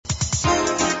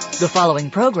The following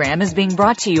program is being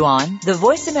brought to you on the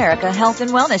Voice America Health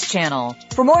and Wellness Channel.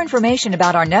 For more information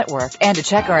about our network and to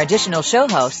check our additional show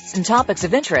hosts and topics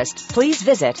of interest, please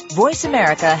visit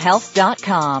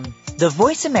voiceamericahealth.com. The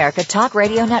Voice America Talk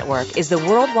Radio Network is the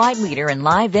worldwide leader in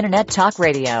live Internet talk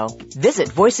radio. Visit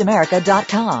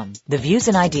voiceamerica.com. The views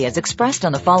and ideas expressed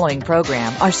on the following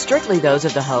program are strictly those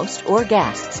of the host or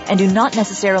guests and do not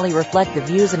necessarily reflect the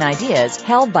views and ideas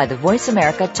held by the Voice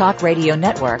America Talk Radio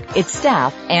Network, its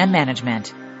staff, and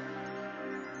management.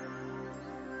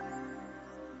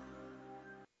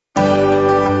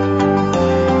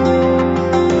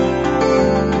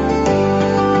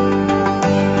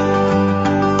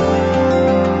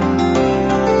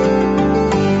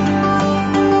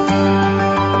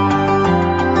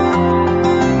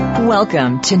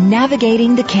 Welcome to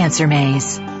Navigating the Cancer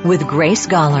Maze with Grace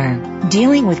Goller.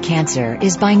 Dealing with cancer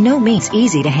is by no means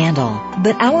easy to handle,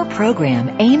 but our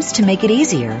program aims to make it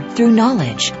easier through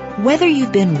knowledge. Whether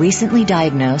you've been recently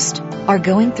diagnosed, are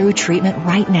going through treatment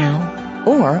right now,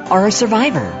 or are a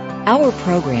survivor, our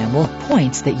program will have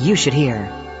points that you should hear.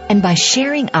 And by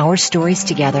sharing our stories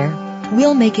together,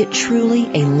 we'll make it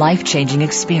truly a life-changing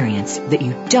experience that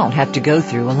you don't have to go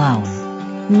through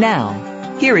alone.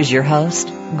 Now, here is your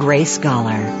host, Grace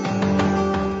Goller.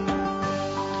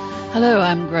 Hello,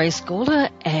 I'm Grace Goller,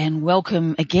 and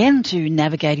welcome again to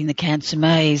Navigating the Cancer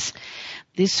Maze.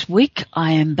 This week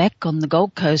I am back on the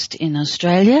Gold Coast in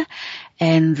Australia,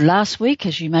 and last week,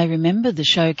 as you may remember, the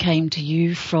show came to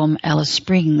you from Alice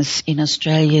Springs in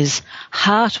Australia's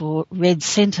heart, or Red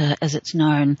Centre as it's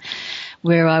known,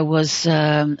 where I was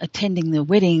attending the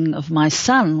wedding of my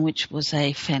son, which was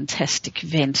a fantastic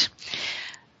event.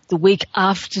 The week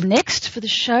after next for the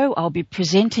show, I'll be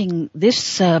presenting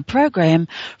this program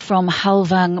from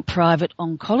Halvang Private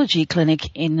Oncology Clinic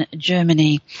in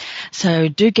Germany. So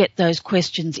do get those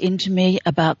questions into me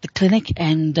about the clinic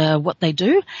and what they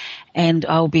do, and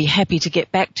I'll be happy to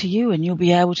get back to you, and you'll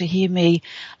be able to hear me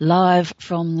live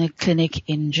from the clinic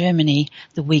in Germany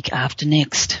the week after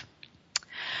next.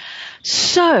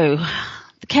 So,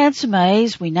 the Cancer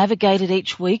Maze, we navigate it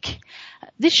each week.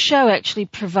 This show actually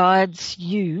provides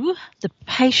you, the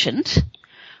patient,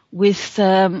 with,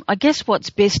 I guess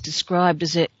what's best described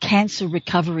as a cancer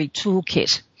recovery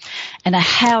toolkit and a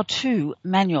how-to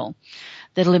manual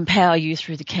that'll empower you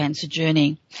through the cancer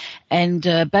journey. And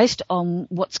based on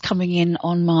what's coming in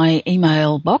on my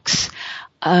email box,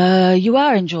 you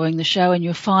are enjoying the show and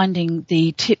you're finding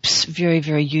the tips very,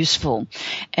 very useful.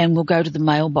 And we'll go to the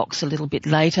mailbox a little bit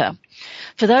later.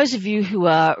 For those of you who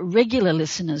are regular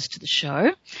listeners to the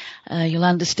show, you'll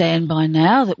understand by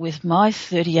now that with my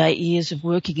 38 years of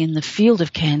working in the field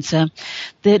of cancer,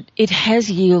 that it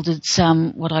has yielded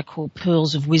some what I call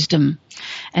pearls of wisdom.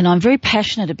 And I'm very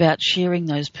passionate about sharing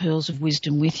those pearls of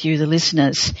wisdom with you, the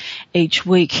listeners, each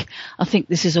week. I think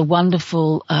this is a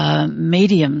wonderful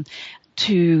medium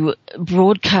to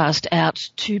broadcast out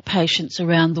to patients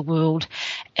around the world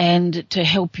and to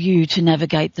help you to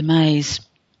navigate the maze.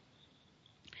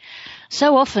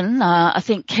 So often, I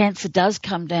think cancer does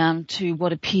come down to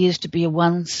what appears to be a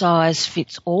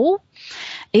one-size-fits-all,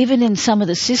 even in some of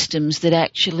the systems that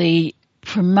actually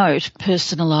promote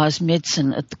personalised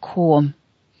medicine at the core.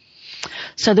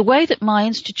 So the way that my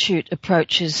institute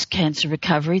approaches cancer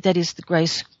recovery, that is the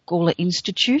Grace Goller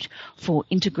Institute for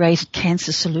Integrated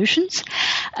Cancer Solutions,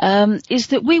 is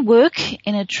that we work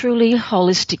in a truly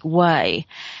holistic way,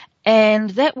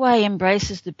 and that way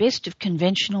embraces the best of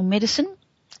conventional medicine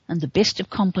and the best of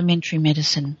complementary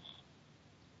medicine.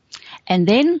 And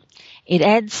then it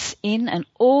adds in an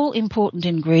all-important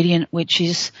ingredient, which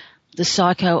is the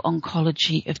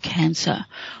psycho-oncology of cancer,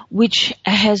 which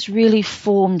has really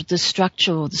formed the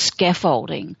structure or the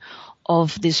scaffolding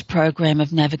of this program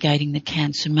of Navigating the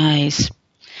Cancer Maze.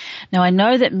 Now, I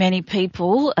know that many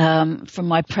people from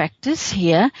my practice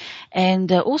here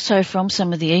and also from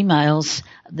some of the emails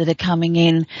that are coming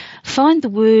in find the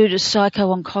word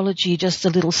psycho-oncology just a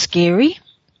little scary,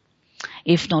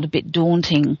 if not a bit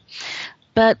daunting.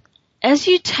 But as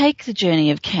you take the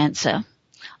journey of cancer,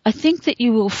 I think that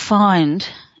you will find,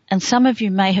 and some of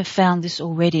you may have found this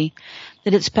already,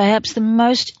 that it's perhaps the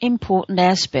most important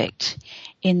aspect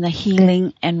in the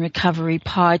healing and recovery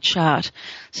pie chart.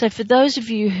 So for those of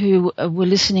you who were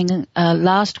listening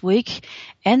last week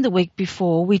and the week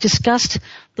before, we discussed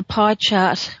the pie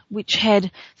chart, which had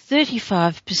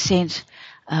 35%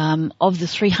 of the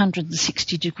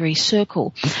 360-degree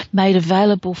circle made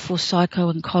available for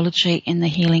psycho-oncology in the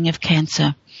healing of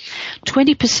cancer.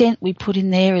 20% we put in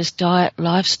there as diet,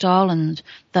 lifestyle and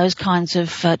those kinds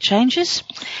of changes,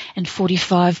 and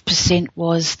 45%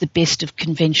 was the best of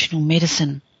conventional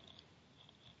medicine.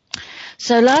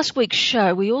 So last week's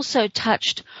show, we also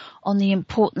touched on the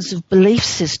importance of belief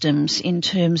systems in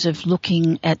terms of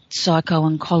looking at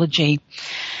psycho-oncology.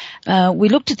 We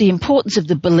looked at the importance of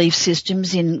the belief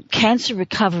systems in cancer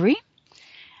recovery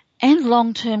and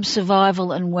long-term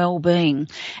survival and well-being.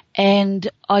 And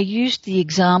I used the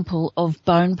example of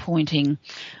bone pointing,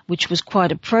 which was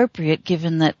quite appropriate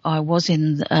given that I was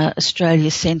in Australia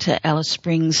Centre, Alice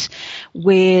Springs,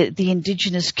 where the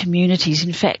Indigenous communities,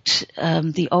 in fact,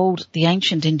 the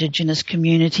ancient Indigenous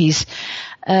communities,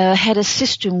 had a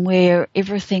system where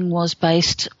everything was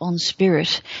based on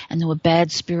spirit, and there were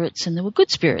bad spirits and there were good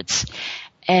spirits.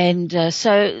 And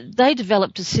so they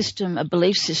developed a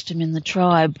belief system in the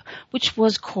tribe, which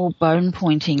was called bone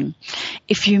pointing.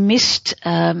 If you missed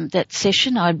that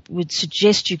session, I would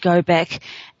suggest you go back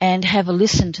and have a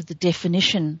listen to the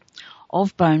definition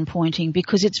of bone pointing,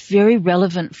 because it's very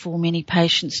relevant for many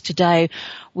patients today.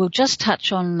 We'll just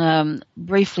touch on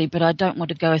briefly, but I don't want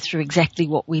to go through exactly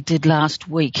what we did last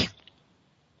week.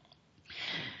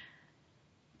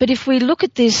 But if we look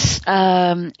at this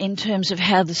in terms of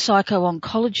how the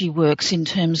psycho-oncology works in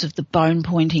terms of the bone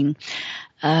pointing,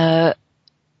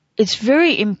 it's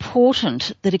very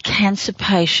important that a cancer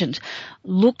patient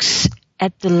looks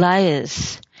at the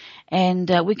layers.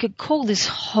 And we could call this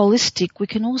holistic. We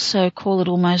can also call it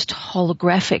almost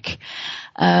holographic.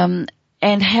 And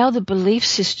how the belief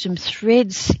system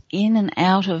threads in and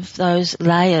out of those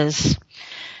layers.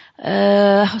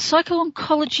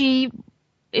 Psycho-oncology,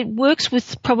 it works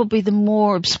with probably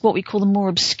what we call the more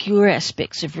obscure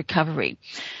aspects of recovery.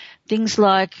 Things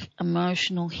like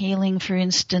emotional healing, for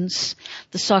instance,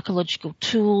 the psychological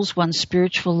tools, one's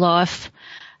spiritual life,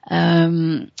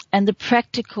 and the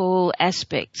practical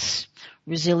aspects,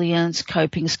 resilience,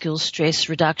 coping skills, stress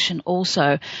reduction,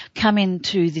 also come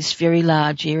into this very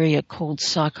large area called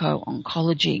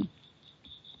psycho-oncology.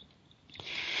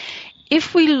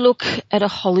 If we look at a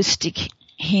holistic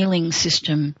healing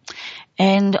system,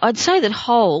 and I'd say that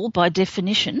whole, by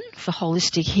definition, for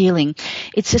holistic healing,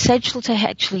 it's essential to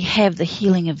actually have the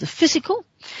healing of the physical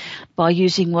by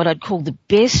using what I'd call the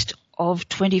best of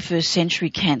 21st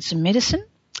century cancer medicine,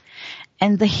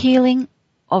 and the healing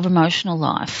of emotional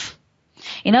life.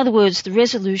 In other words, the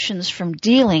resolutions from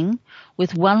dealing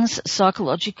with one's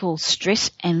psychological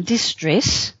stress and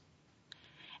distress,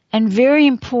 and very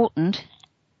important,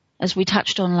 as we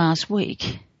touched on last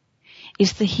week,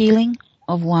 is the healing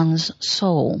of one's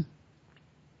soul.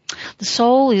 The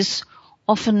soul is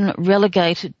often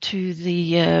relegated to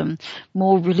the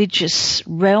more religious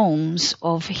realms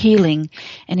of healing,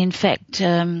 and in fact,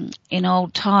 in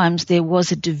old times there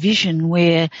was a division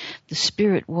where the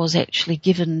spirit was actually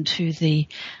given to the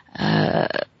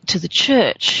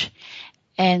church,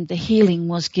 and the healing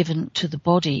was given to the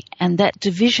body. And that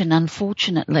division,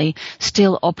 unfortunately,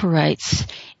 still operates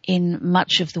in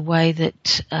much of the way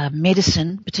that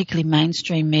medicine, particularly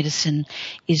mainstream medicine,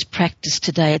 is practiced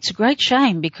today. It's a great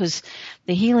shame, because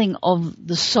the healing of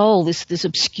the soul, this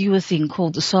obscure thing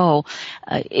called the soul,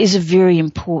 is a very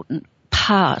important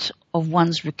part of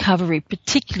one's recovery,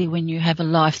 particularly when you have a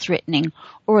life-threatening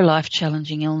or a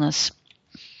life-challenging illness.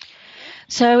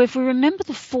 So if we remember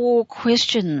the 4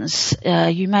 questions,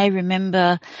 you may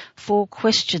remember 4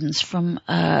 questions from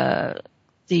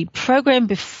the program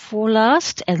before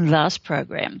last and last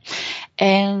program.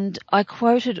 And I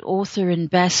quoted author and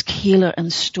Basque healer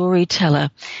and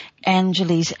storyteller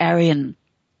Angeles Arian.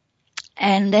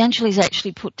 And Angeles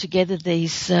actually put together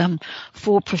these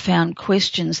 4 profound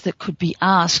questions that could be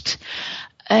asked.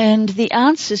 And the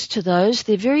answers to those,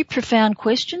 they're very profound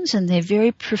questions and they're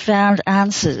very profound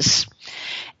answers.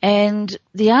 And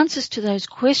the answers to those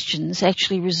questions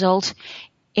actually result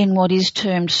in what is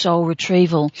termed soul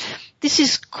retrieval. This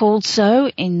is called so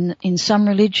in some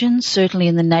religions, certainly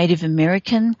in the Native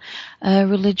American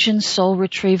religion. Soul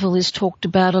retrieval is talked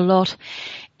about a lot.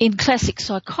 In classic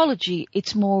psychology,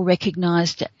 it's more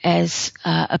recognized as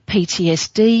a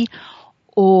PTSD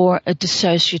or a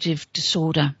dissociative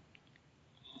disorder.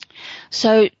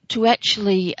 So to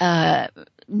actually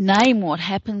name what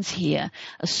happens here,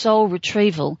 a soul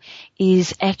retrieval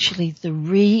is actually the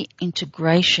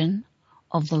reintegration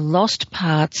of the lost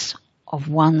parts of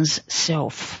one's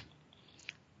self.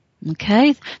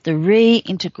 Okay? The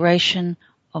reintegration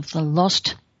of the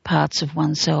lost parts of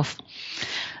oneself.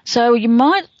 So you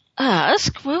might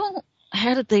ask, well,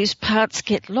 how did these parts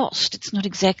get lost? It's not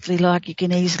exactly like you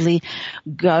can easily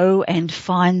go and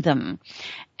find them.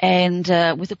 And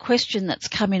with a question that's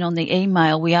come in on the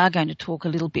email, we are going to talk a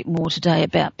little bit more today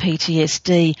about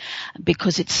PTSD,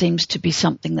 because it seems to be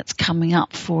something that's coming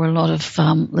up for a lot of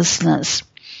listeners.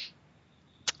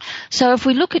 So if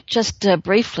we look at just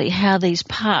briefly how these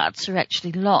parts are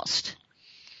actually lost,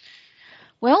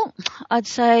 Well, I'd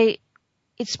say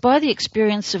it's by the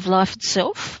experience of life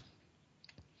itself.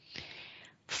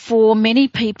 For many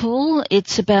people,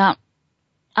 it's about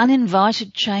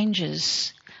uninvited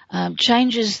changes,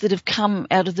 changes that have come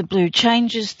out of the blue,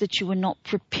 changes that you were not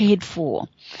prepared for,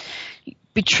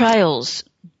 betrayals,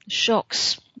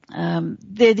 shocks.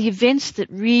 They're the events that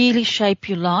really shape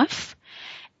your life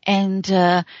and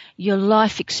your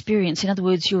life experience. In other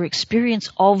words, your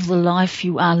experience of the life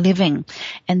you are living,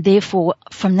 and therefore,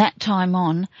 from that time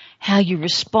on, how you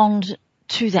respond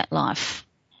to that life.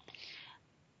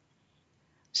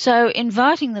 So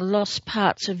inviting the lost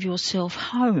parts of yourself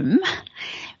home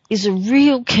is a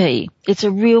real key. It's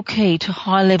a real key to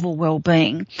high-level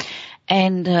well-being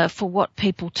and for what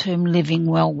people term living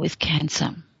well with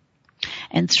cancer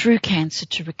and through cancer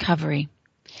to recovery.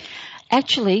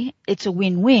 Actually, it's a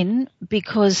win-win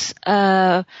because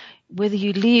whether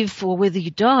you live or whether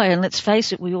you die, and let's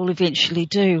face it, we all eventually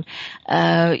do,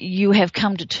 you have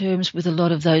come to terms with a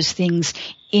lot of those things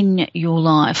in your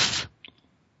life.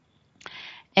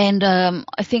 And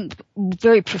I think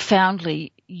very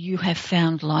profoundly you have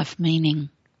found life meaning.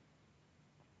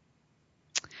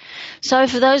 So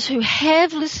for those who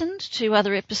have listened to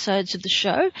other episodes of the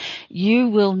show, you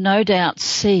will no doubt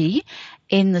see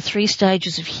in the 3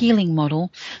 stages of healing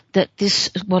model that this,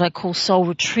 what I call soul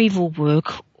retrieval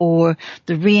work or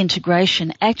the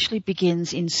reintegration, actually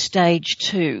begins in stage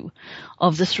 2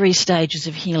 of the 3 stages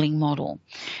of healing model.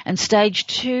 And stage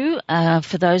 2,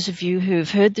 for those of you who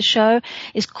have heard the show,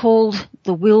 is called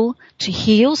the will to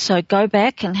heal. So go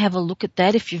back and have a look at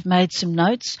that if you've made some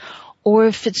notes. Or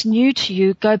if it's new to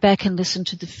you, go back and listen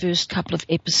to the first couple of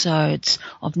episodes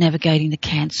of Navigating the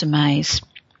Cancer Maze.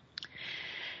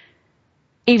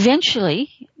 Eventually,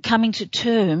 coming to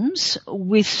terms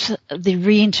with the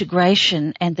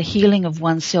reintegration and the healing of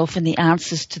oneself and the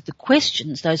answers to the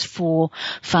questions, those 4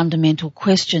 fundamental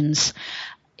questions,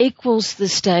 equals the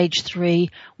stage 3,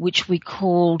 which we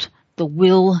called the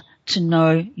will to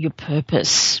know your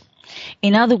purpose.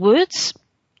 In other words,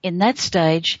 in that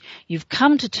stage, you've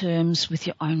come to terms with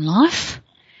your own life.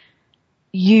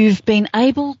 You've been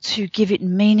able to give it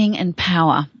meaning and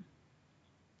power.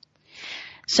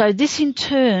 So this in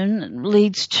turn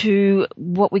leads to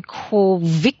what we call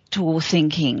victor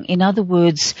thinking. In other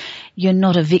words, you're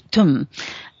not a victim.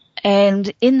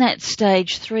 And in that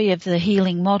stage 3 of the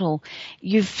healing model,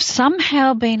 you've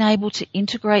somehow been able to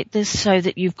integrate this so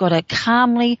that you've got a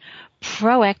calmly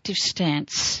proactive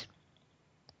stance.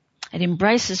 It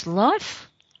embraces life,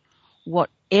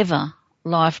 whatever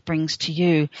life brings to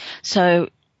you. So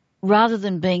rather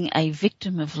than being a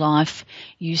victim of life,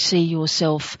 you see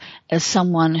yourself as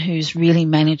someone who's really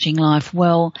managing life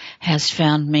well, has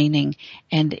found meaning,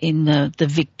 and in the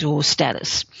victor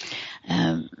status.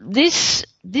 This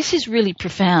is really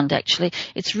profound, actually.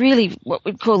 It's really what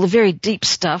we call the very deep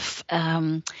stuff,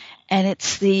 and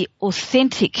it's the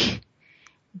authentic,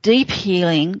 deep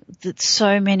healing that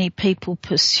so many people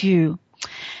pursue.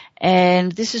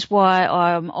 And this is why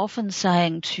I'm often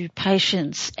saying to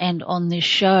patients and on this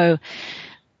show,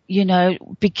 you know,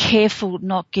 be careful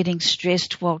not getting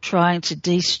stressed while trying to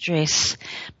de-stress.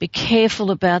 Be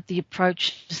careful about the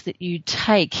approaches that you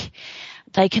take.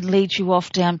 They can lead you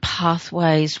off down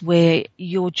pathways where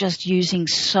you're just using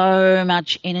so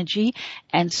much energy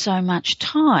and so much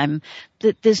time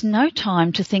that there's no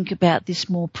time to think about this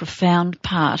more profound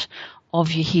part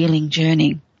of your healing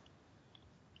journey.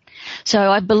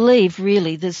 So I believe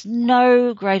really there's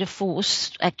no greater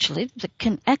force actually that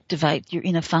can activate your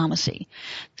inner pharmacy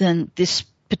than this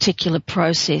particular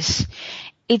process.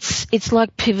 It's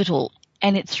like pivotal,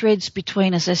 and it threads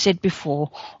between, as I said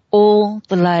before, all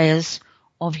the layers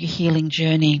of your healing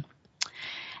journey.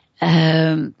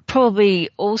 Probably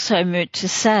also moot to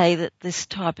say that this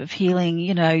type of healing,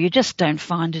 you know, you just don't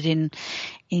find it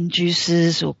in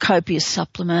juices or copious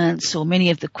supplements or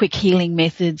many of the quick healing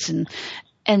methods and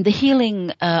the healing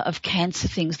of cancer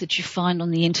things that you find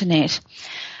on the internet.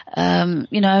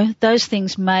 You know, those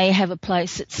things may have a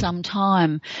place at some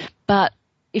time, but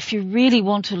if you really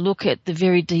want to look at the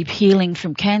very deep healing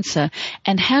from cancer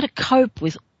and how to cope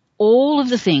with all of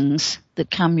the things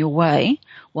that come your way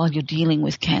while you're dealing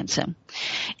with cancer,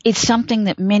 it's something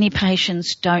that many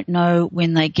patients don't know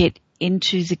when they get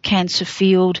into the cancer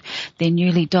field. They're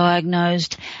newly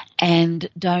diagnosed and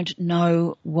don't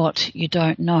know what you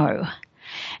don't know.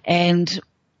 And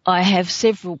I have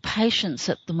several patients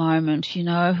at the moment, you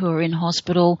know, who are in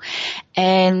hospital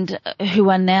and who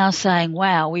are now saying,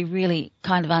 wow, we really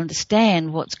kind of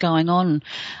understand what's going on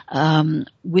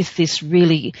with this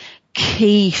really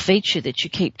key feature that you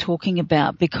keep talking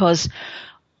about, because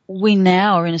we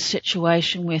now are in a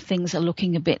situation where things are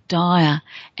looking a bit dire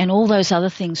and all those other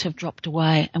things have dropped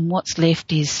away, and what's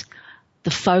left is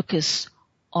the focus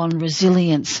on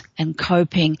resilience and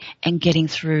coping and getting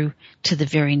through to the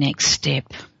very next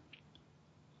step.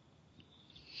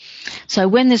 So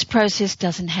when this process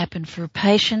doesn't happen for a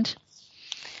patient,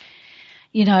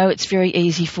 it's very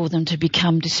easy for them to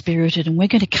become dispirited, and we're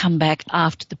going to come back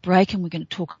after the break and we're going to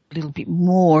talk a little bit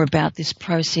more about this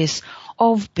process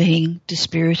of being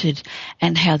dispirited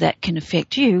and how that can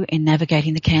affect you in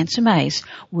navigating the cancer maze.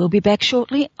 We'll be back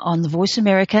shortly on the Voice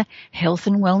America Health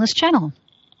and Wellness channel.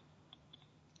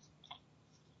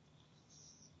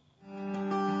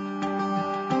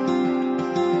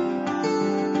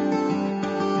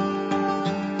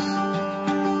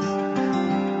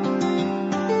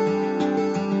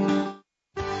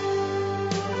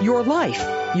 Your life,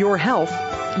 your health,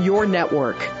 your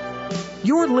network.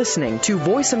 You're listening to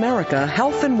Voice America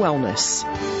Health and Wellness.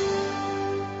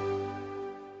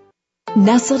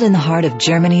 Nestled in the heart of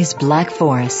Germany's Black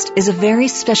Forest is a very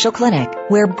special clinic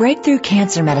where breakthrough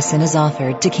cancer medicine is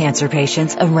offered to cancer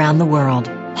patients around the world.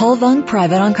 Hulvung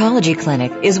Private Oncology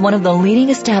Clinic is one of the leading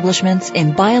establishments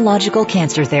in biological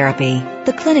cancer therapy.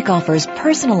 The clinic offers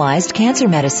personalized cancer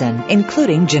medicine,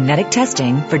 including genetic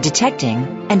testing for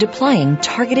detecting and applying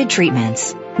targeted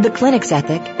treatments. The clinic's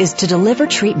ethic is to deliver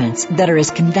treatments that are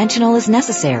as conventional as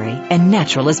necessary and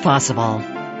natural as possible.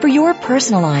 For your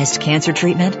personalized cancer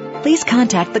treatment, please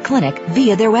contact the clinic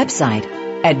via their website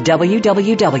at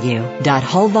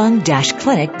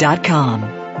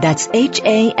www.hulvung-clinic.com. That's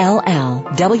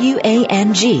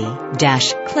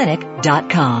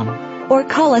HALLWANG-clinic.com. Or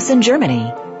call us in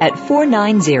Germany at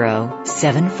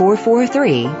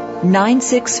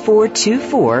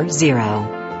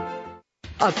 490-744-3-964-240.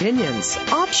 Opinions,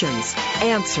 options,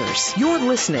 answers. You're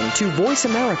listening to Voice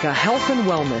America Health and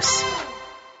Wellness.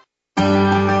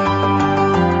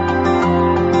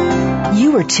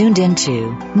 You are tuned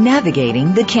into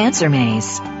Navigating the Cancer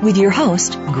Maze with your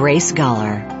host, Grace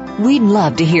Goller. We'd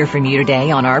love to hear from you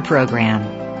today on our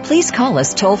program. Please call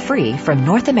us toll-free from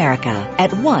North America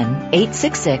at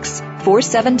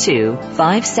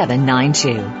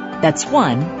 1-866-472-5792. That's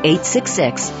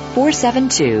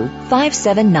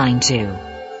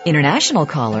 1-866-472-5792. International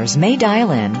callers may dial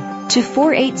in to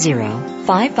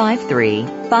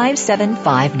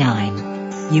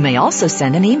 480-553-5759. You may also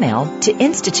send an email to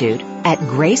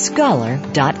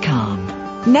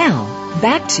institute@gracegoller.com. Now,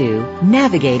 back to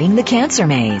Navigating the Cancer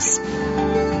Maze.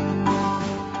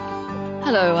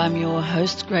 Hello, I'm your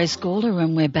host, Grace Goller,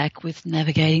 and we're back with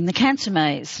Navigating the Cancer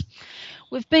Maze.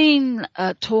 We've been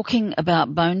talking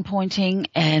about bone pointing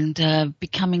and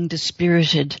becoming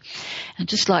dispirited. I'd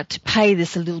just like to pay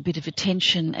this a little bit of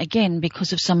attention again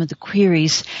because of some of the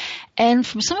queries and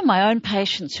from some of my own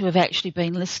patients who have actually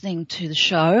been listening to the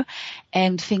show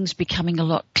and things becoming a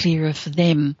lot clearer for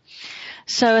them.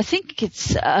 So I think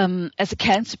it's, as a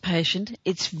cancer patient,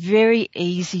 it's very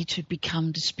easy to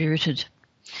become dispirited,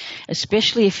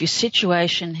 especially if your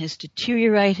situation has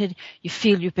deteriorated, you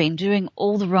feel you've been doing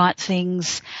all the right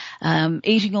things,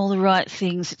 eating all the right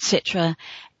things, etc.,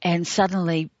 and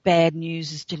suddenly bad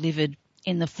news is delivered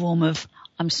in the form of,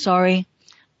 I'm sorry,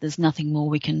 there's nothing more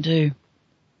we can do.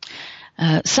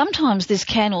 Sometimes this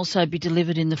can also be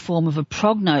delivered in the form of a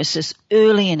prognosis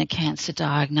early in a cancer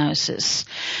diagnosis.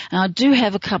 And I do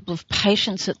have a couple of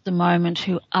patients at the moment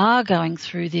who are going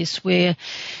through this where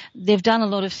they've done a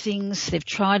lot of things, they've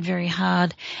tried very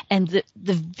hard, and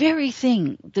the very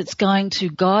thing that's going to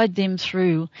guide them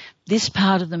through this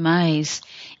part of the maze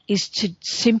is to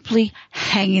simply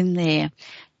hang in there,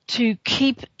 to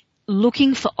keep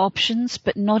looking for options,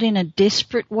 but not in a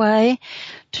desperate way,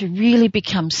 to really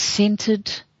become centered,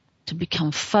 to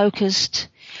become focused,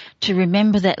 to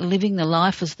remember that living the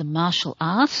life is the martial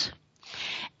art.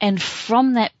 And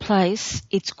from that place,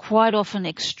 it's quite often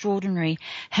extraordinary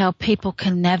how people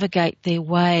can navigate their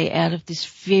way out of this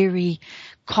very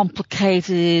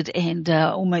complicated and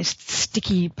almost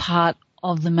sticky part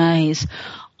of the maze.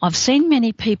 I've seen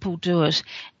many people do it,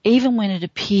 even when it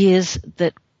appears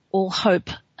that all hope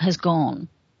has gone.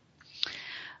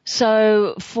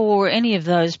 So for any of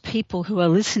those people who are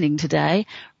listening today,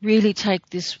 really take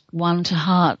this one to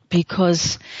heart,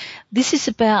 because this is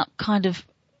about kind of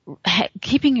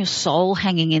keeping your soul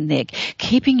hanging in there,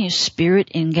 keeping your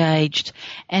spirit engaged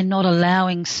and not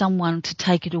allowing someone to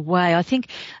take it away. I think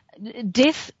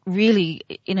death really,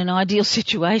 in an ideal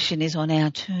situation, is on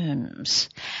our terms.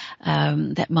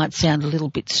 That might sound a little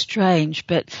bit strange,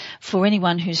 but for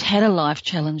anyone who's had a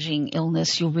life-challenging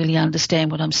illness, you'll really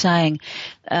understand what I'm saying.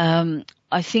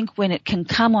 I think when it can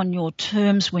come on your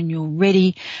terms, when you're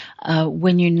ready,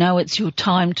 when you know it's your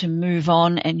time to move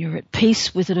on and you're at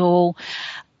peace with it all,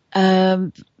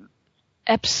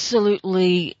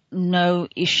 absolutely no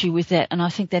issue with that. And I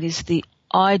think that is the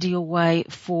ideal way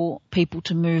for people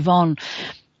to move on.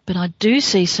 But I do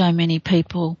see so many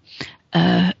people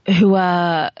who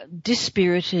are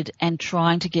dispirited and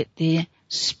trying to get their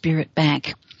spirit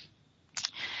back.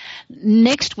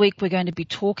 Next week we're going to be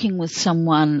talking with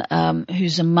someone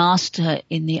who's a master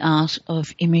in the art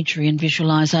of imagery and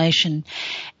visualization,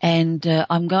 and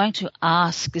I'm going to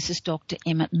ask, this is Dr.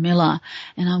 Emmett Miller,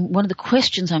 and one of the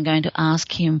questions I'm going to ask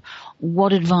him,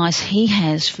 what advice he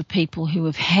has for people who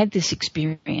have had this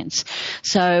experience.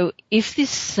 So if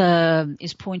this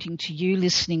is pointing to you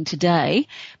listening today,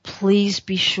 please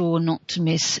be sure not to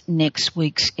miss next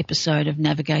week's episode of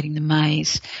Navigating the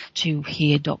Maze to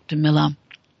hear Dr. Miller.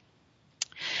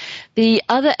 The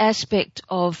other aspect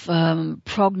of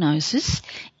prognosis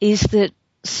is that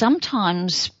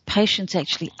sometimes patients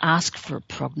actually ask for a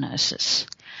prognosis.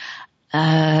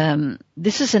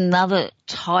 This is another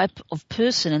type of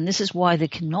person, and this is why there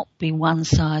cannot be one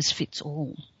size fits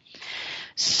all.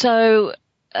 So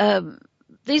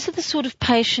these are the sort of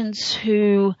patients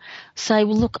who say,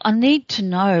 well, look, I need to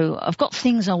know. I've got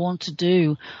things I want to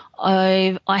do.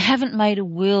 I haven't made a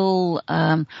will.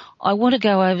 I want to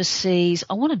go overseas.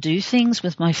 I want to do things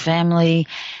with my family.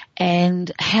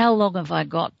 And how long have I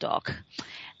got, Doc?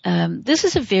 This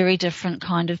is a very different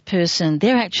kind of person.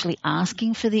 They're actually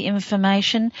asking for the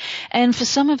information. And for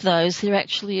some of those, they're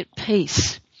actually at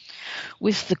peace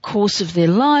with the course of their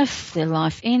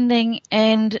life ending,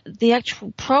 and the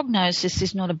actual prognosis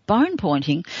is not a bone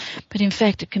pointing, but in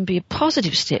fact it can be a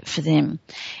positive step for them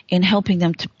in helping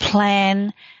them to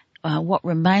plan what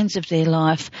remains of their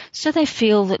life so they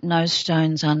feel that no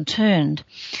stone's unturned.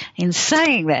 In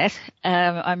saying that,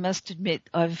 I must admit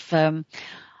I've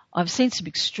seen some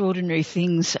extraordinary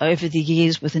things over the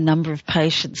years with a number of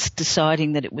patients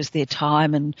deciding that it was their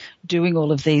time and doing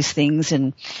all of these things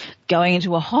and going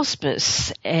into a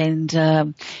hospice and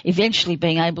eventually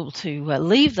being able to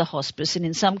leave the hospice, and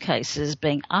in some cases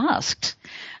being asked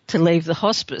to leave the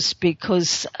hospice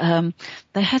because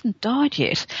they hadn't died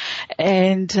yet.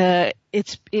 And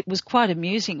it was quite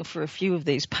amusing for a few of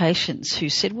these patients who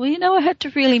said, well, you know, I had to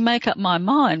really make up my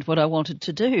mind what I wanted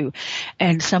to do.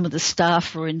 And some of the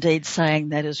staff were indeed saying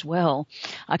that as well.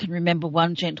 I can remember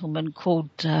one gentleman called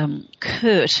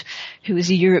Kurt, who was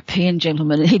a European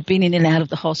gentleman, and he'd been in and out of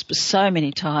the hospice so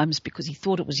many times because he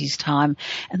thought it was his time.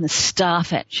 And the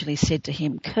staff actually said to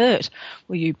him, Kurt,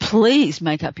 will you please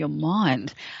make up your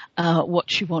mind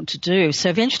what you want to do? So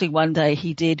eventually one day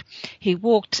he did. He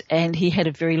walked and he had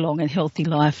a very long and healthy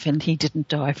life, and he didn't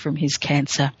die from his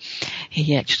cancer.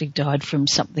 He actually died from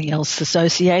something else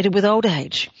associated with old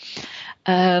age.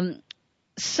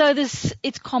 So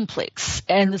it's complex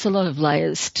and there's a lot of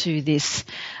layers to this,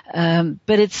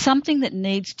 but it's something that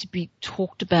needs to be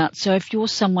talked about. So if you're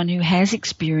someone who has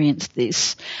experienced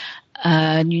this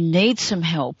and you need some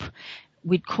help,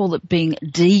 we'd call it being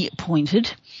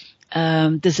de-pointed.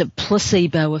 There's a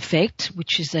placebo effect,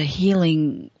 which is a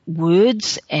healing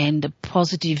words and a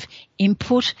positive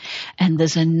input, and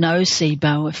there's a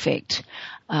nocebo effect,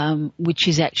 which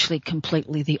is actually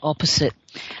completely the opposite.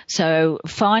 So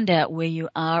find out where you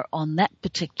are on that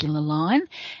particular line,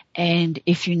 and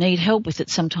if you need help with it,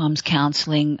 sometimes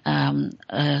counselling,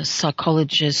 a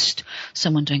psychologist,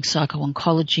 someone doing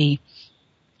psycho-oncology,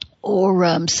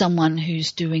 or someone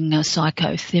who's doing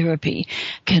psychotherapy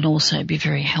can also be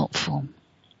very helpful.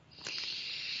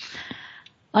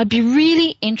 I'd be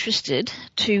really interested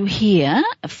to hear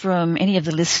from any of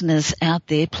the listeners out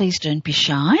there. Please don't be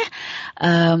shy.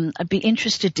 I'd be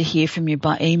interested to hear from you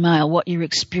by email what your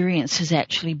experience has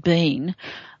actually been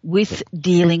with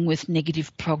dealing with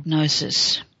negative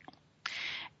prognosis.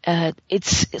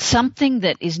 It's something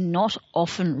that is not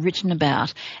often written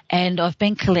about, and I've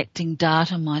been collecting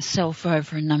data myself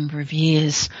over a number of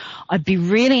years. I'd be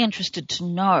really interested to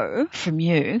know from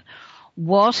you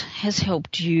what has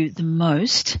helped you the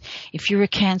most if you're a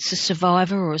cancer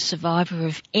survivor or a survivor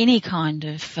of any kind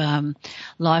of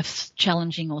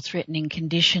life-challenging or threatening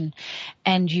condition,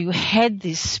 and you had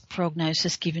this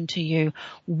prognosis given to you.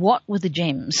 What were the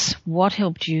gems? What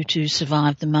helped you to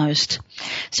survive the most?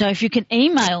 So if you can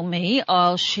email me,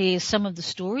 I'll share some of the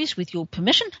stories with your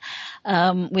permission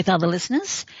with other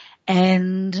listeners.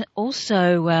 And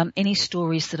also any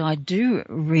stories that I do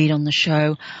read on the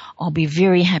show, I'll be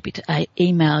very happy to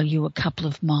email you a couple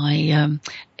of my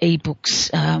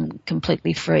eBooks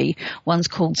completely free. One's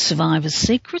called Survivor's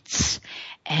Secrets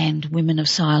and Women of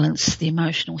Silence, The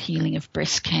Emotional Healing of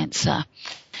Breast Cancer.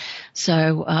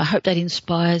 So I hope that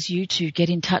inspires you to get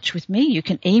in touch with me. You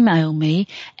can email me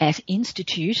at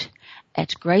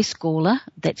institute@gracegawler,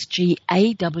 that's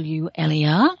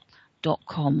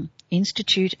GAWLER.com,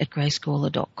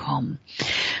 institute@gracegawler.com.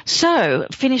 So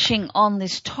finishing on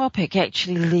this topic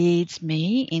actually leads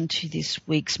me into this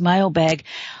week's mailbag.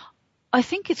 I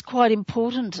think it's quite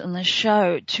important in the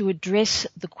show to address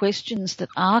the questions that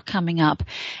are coming up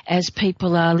as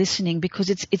people are listening, because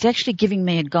it's actually giving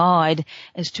me a guide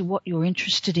as to what you're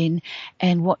interested in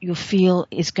and what you feel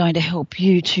is going to help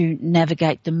you to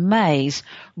navigate the maze,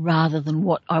 rather than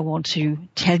what I want to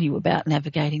tell you about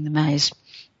navigating the maze.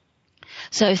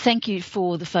 So thank you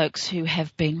for the folks who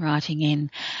have been writing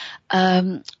in.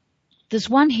 There's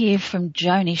one here from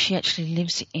Joni. She actually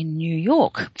lives in New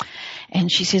York. And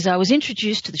she says, I was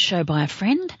introduced to the show by a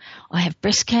friend. I have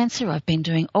breast cancer. I've been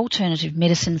doing alternative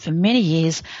medicine for many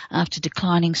years after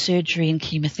declining surgery and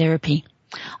chemotherapy.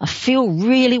 I feel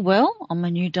really well on my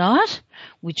new diet,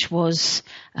 which was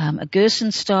a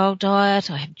Gerson-style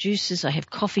diet. I have juices. I have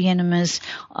coffee enemas.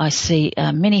 I see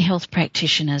many health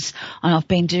practitioners. And I've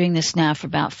been doing this now for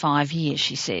about 5 years,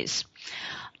 she says.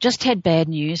 Just had bad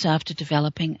news after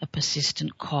developing a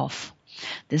persistent cough.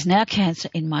 There's now cancer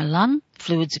in my lung,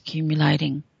 fluids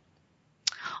accumulating.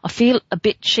 I feel a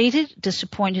bit cheated,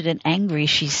 disappointed and angry,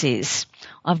 she says.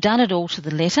 I've done it all to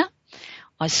the letter.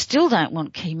 I still don't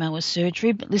want chemo or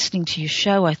surgery, but listening to your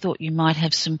show, I thought you might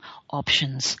have some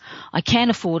options. I can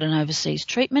afford an overseas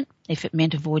treatment if it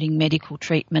meant avoiding medical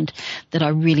treatment that I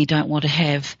really don't want to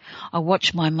have. I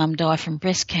watched my mum die from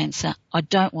breast cancer. I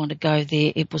don't want to go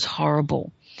there. It was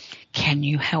horrible. Can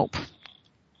you help?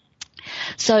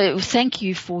 So thank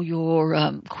you for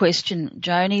your question,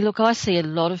 Joni. Look, I see a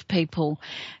lot of people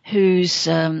whose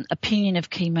opinion of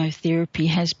chemotherapy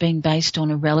has been based on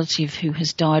a relative who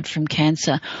has died from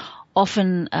cancer.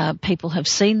 Often people have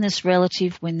seen this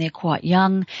relative when they're quite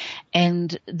young,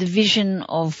 and the vision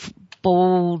of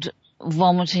bald,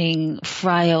 vomiting,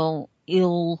 frail,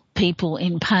 ill people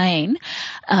in pain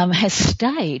has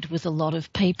stayed with a lot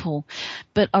of people.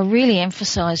 But I really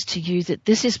emphasise to you that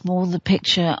this is more the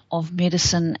picture of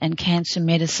medicine and cancer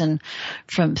medicine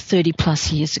from 30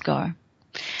 plus years ago.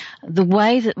 The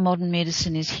way that modern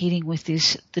medicine is heading with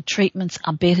this, the treatments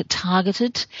are better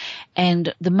targeted,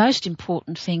 and the most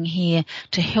important thing here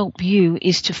to help you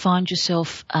is to find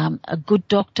yourself a good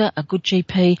doctor, a good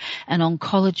GP, an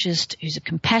oncologist who's a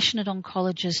compassionate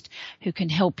oncologist who can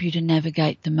help you to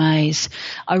navigate the maze.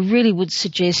 I really would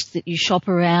suggest that you shop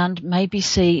around, maybe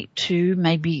see 2,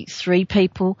 maybe 3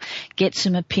 people, get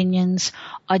some opinions.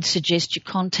 I'd suggest you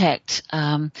contact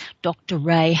Dr.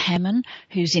 Ray Hammond,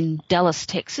 who's in Dallas,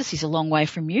 Texas. He's a long way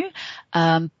from you,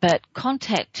 but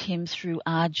contact him through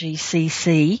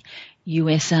rgccusa.com.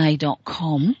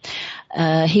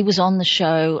 He was on the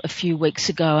show a few weeks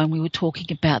ago and we were talking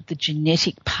about the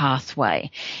genetic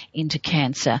pathway into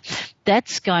cancer.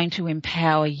 That's going to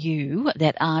empower you.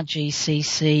 That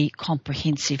RGCC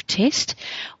comprehensive test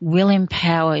will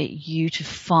empower you to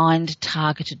find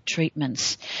targeted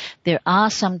treatments. There are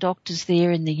some doctors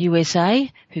there in the USA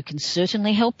who can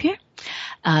certainly help you.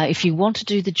 If you want to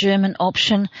do the German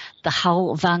option, the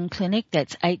Hallwang Clinic,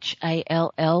 that's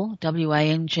Hallwang,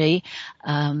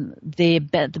 the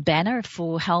banner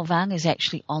for Hallwang is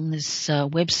actually on this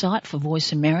website for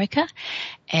Voice America.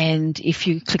 And if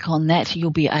you click on that, you'll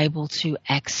be able to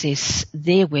access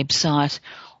their website.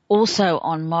 Also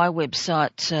on my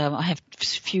website, I have a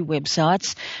few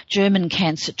websites,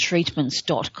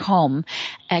 GermanCancerTreatments.com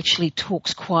actually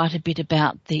talks quite a bit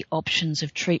about the options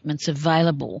of treatments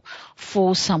available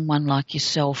for someone like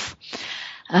yourself.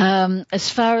 As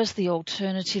far as the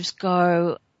alternatives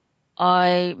go,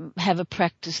 I have a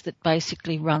practice that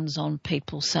basically runs on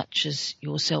people such as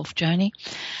yourself, Joni.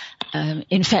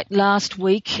 In fact, last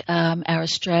week, our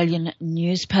Australian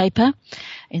newspaper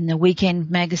in the Weekend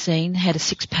magazine had a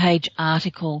 6-page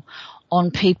article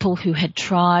on people who had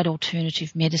tried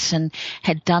alternative medicine,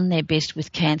 had done their best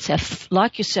with cancer,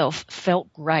 like yourself,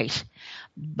 felt great,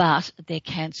 but their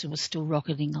cancer was still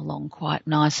rocketing along quite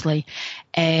nicely.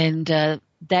 And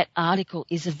that article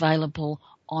is available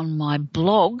on my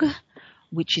blog,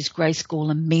 which is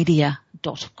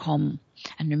gracegawlermedia.com.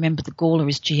 And remember, the Gawler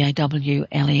is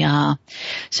Gawler.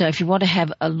 So if you want to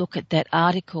have a look at that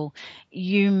article,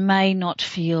 you may not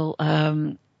feel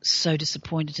so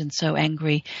disappointed and so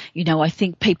angry. You know, I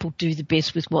think people do the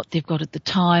best with what they've got at the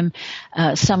time.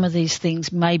 Some of these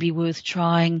things may be worth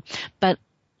trying, but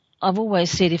I've always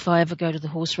said if I ever go to the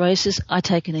horse races, I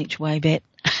take an each way bet.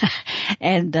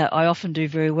 And I often do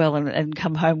very well and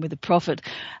come home with a profit.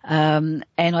 And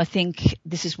I think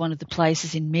this is one of the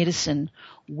places in medicine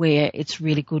where it's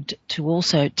really good to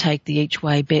also take the each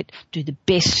way bet, do the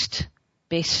best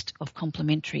of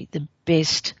complementary, the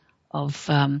best of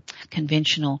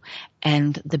conventional,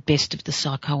 and the best of the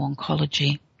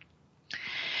psycho-oncology.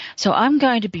 So I'm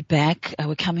going to be back.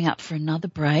 We're coming up for another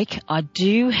break. I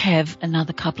do have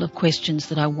another couple of questions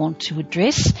that I want to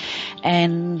address,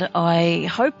 and I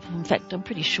hope, in fact, I'm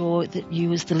pretty sure that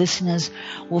you as the listeners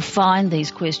will find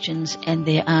these questions and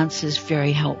their answers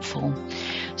very helpful.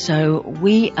 So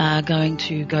we are going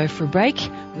to go for a break.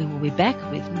 We will be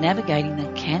back with Navigating the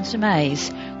Cancer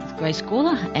Maze with Grace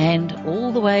Gawler, and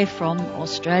all the way from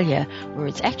Australia, where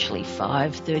it's actually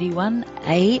 5:31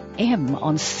 a.m.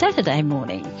 on Saturday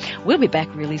morning. We'll be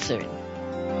back really soon.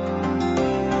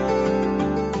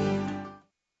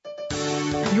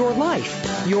 Your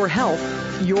life, your health,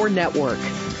 your network.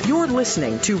 You're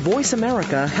listening to Voice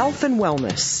America Health and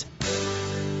Wellness.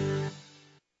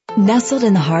 Nestled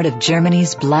in the heart of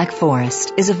Germany's Black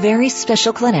Forest is a very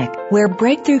special clinic where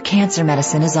breakthrough cancer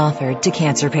medicine is offered to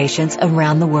cancer patients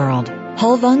around the world.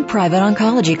 Hulvung Private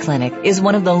Oncology Clinic is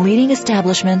one of the leading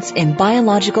establishments in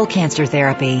biological cancer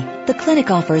therapy. The clinic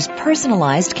offers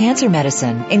personalized cancer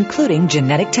medicine, including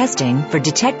genetic testing for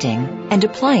detecting and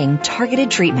applying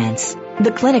targeted treatments.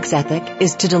 The clinic's ethic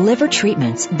is to deliver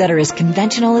treatments that are as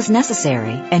conventional as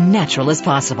necessary and natural as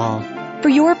possible. For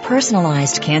your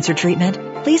personalized cancer treatment,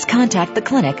 please contact the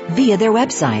clinic via their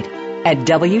website at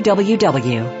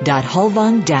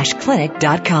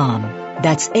www.hulvung-clinic.com.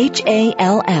 That's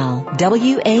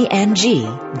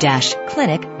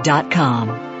HALLWANG-clinic.com.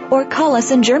 Or call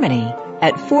us in Germany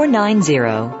at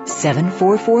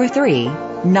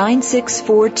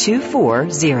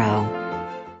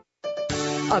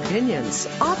 490-7443-96440. Opinions,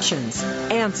 options,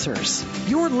 answers.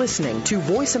 You're listening to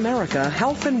Voice America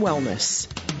Health and Wellness.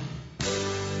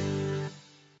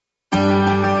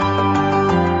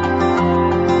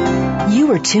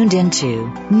 You are tuned into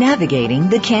Navigating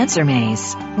the Cancer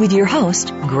Maze with your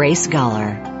host, Grace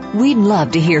Gawler. We'd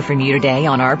love to hear from you today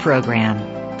on our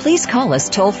program. Please call us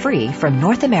toll-free from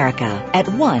North America at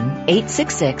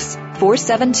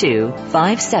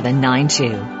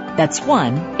 1-866-472-5792. That's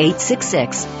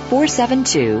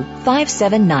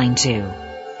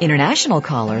 1-866-472-5792. International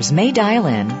callers may dial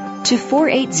in to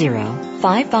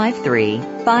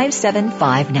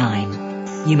 480-553-5759.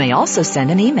 You may also send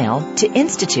an email to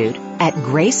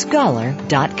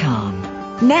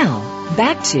institute@gracegawler.com. Now,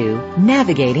 back to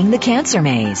Navigating the Cancer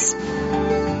Maze.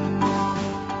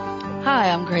 Hi,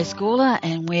 I'm Grace Gawler,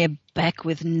 and we're back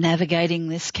with Navigating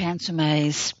this Cancer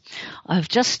Maze. I've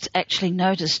just actually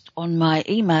noticed on my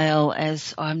email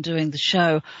as I'm doing the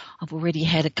show, I've already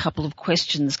had a couple of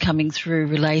questions coming through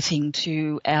relating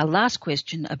to our last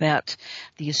question about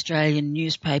the Australian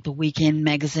newspaper Weekend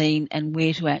Magazine and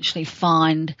where to actually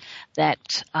find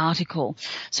that article.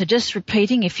 So just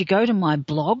repeating, if you go to my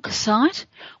blog site,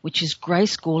 which is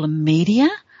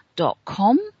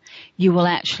gracegawlermedia.com, you will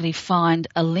actually find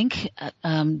a link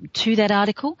to that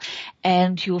article,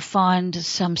 and you'll find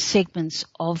some segments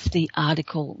of the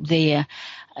article there.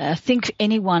 I think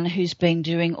anyone who's been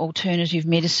doing alternative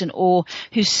medicine or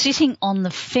who's sitting on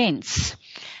the fence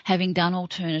having done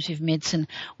alternative medicine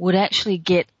would actually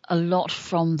get a lot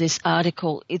from this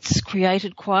article. It's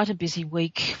created quite a busy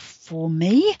week for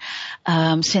me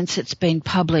since it's been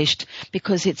published,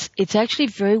 because it's actually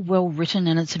very well written,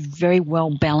 and it's a very well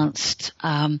balanced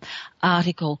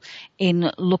article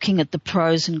in looking at the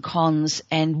pros and cons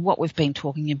and what we've been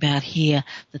talking about here,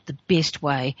 that the best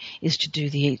way is to do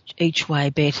the each way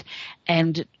bet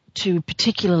and to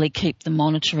particularly keep the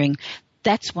monitoring.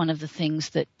 That's one of the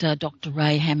things that Dr.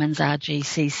 Ray Hammond's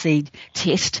RGCC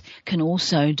test can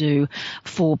also do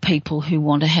for people who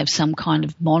want to have some kind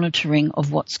of monitoring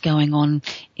of what's going on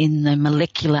in the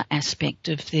molecular aspect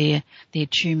of their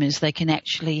tumours. They can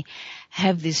actually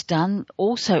have this done.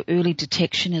 Also, early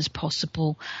detection is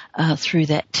possible through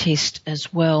that test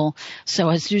as well. So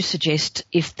I do suggest,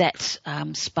 if that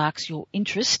sparks your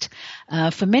interest,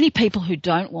 for many people who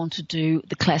don't want to do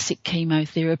the classic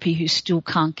chemotherapy, who still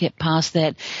can't get past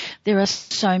that, there are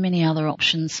so many other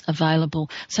options available.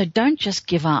 So don't just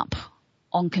give up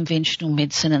on conventional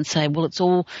medicine and say, well, it's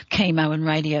all chemo and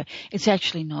radio. It's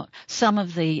actually not. Some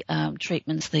of the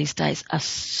treatments these days are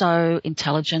so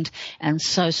intelligent and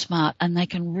so smart, and they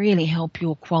can really help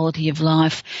your quality of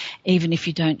life, even if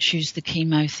you don't choose the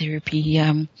chemotherapy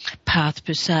path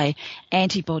per se.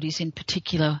 Antibodies in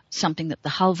particular, something that the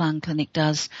Hulvung Clinic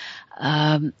does,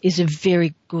 is a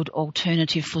very good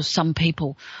alternative for some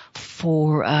people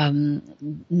for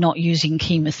not using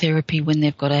chemotherapy when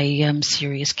they've got a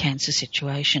serious cancer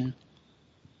situation.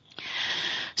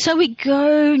 So we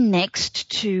go next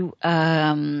to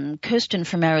Kirsten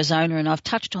from Arizona, and I've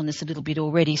touched on this a little bit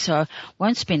already, so I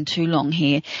won't spend too long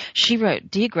here. She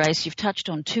wrote, "Dear Grace, you've touched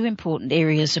on two important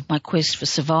areas of my quest for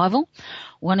survival.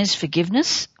 One is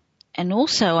forgiveness, and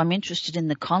also I'm interested in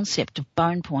the concept of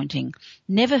bone pointing.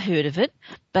 Never heard of it,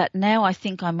 but now I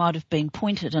think I might have been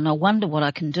pointed, and I wonder what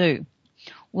I can do.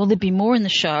 Will there be more in the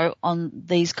show on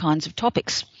these kinds of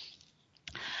topics?"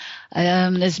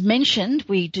 As mentioned,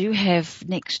 we do have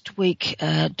next week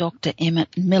Dr.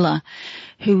 Emmett Miller,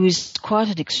 who is quite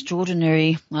an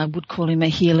extraordinary, I would call him a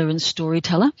healer and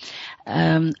storyteller,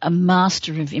 a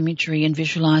master of imagery and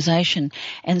visualization.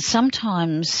 And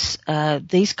sometimes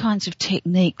these kinds of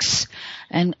techniques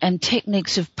and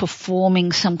techniques of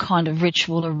performing some kind of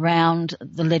ritual around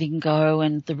the letting go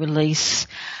and the release,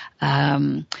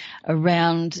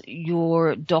 around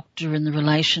your doctor and the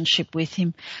relationship with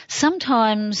him.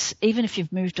 Sometimes, even if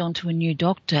you've moved on to a new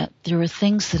doctor, there are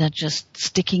things that are just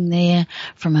sticking there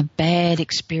from a bad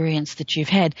experience that you've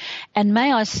had. And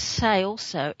may I say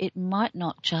also, it might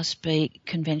not just be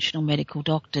conventional medical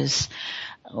doctors.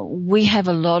 We have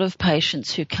a lot of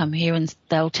patients who come here and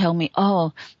they'll tell me,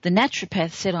 "Oh, the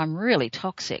naturopath said I'm really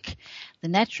toxic. The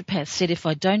naturopath said if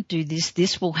I don't do this,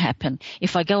 this will happen.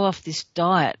 If I go off this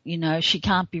diet, she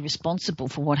can't be responsible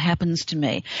for what happens to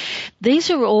me." These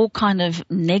are all kind of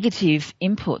negative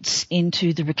inputs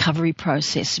into the recovery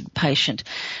process of a patient.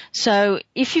 So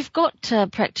if you've got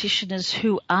practitioners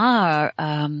who are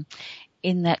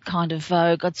in that kind of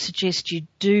vogue, I'd suggest you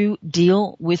do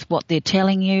deal with what they're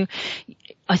telling you.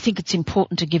 I think it's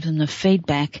important to give them the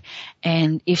feedback,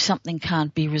 and if something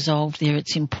can't be resolved there,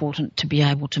 it's important to be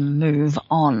able to move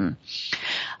on.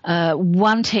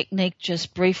 One technique,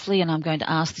 just briefly, and I'm going to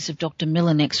ask this of Dr.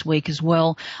 Miller next week as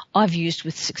well, I've used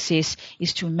with success,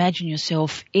 is to imagine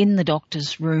yourself in the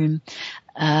doctor's room.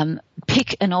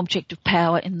 Pick an object of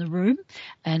power in the room,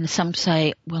 and some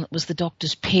say, well, it was the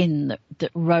doctor's pen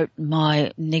that wrote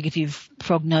my negative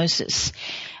prognosis.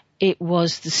 It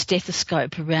was the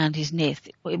stethoscope around his neck.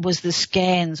 It was the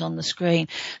scans on the screen.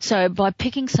 So by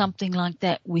picking something like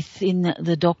that within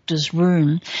the doctor's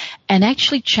room and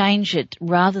actually change it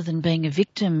rather than being a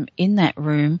victim in that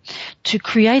room, to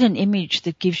create an image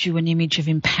that gives you an image of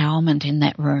empowerment in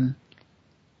that room.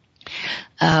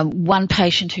 One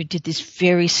patient who did this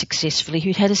very successfully,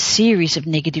 who'd had a series of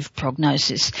negative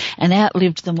prognosis and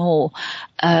outlived them all,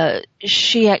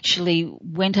 she actually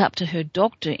went up to her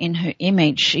doctor in her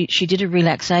image. She did a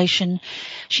relaxation.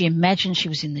 She imagined she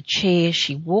was in the chair.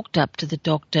 She walked up to the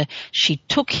doctor. She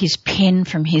took his pen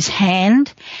from his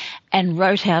hand and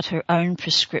wrote out her own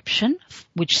prescription,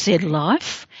 which said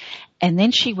life. And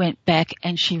then she went back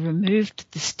and she removed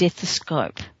the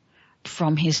stethoscope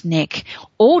from his neck,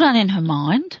 all done in her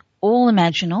mind, all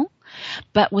imaginal,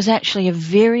 but was actually a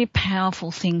very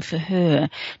powerful thing for her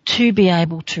to be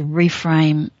able to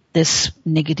reframe this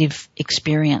negative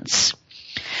experience.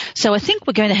 So I think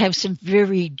we're going to have some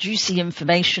very juicy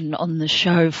information on the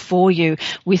show for you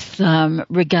with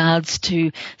regards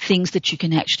to things that you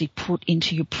can actually put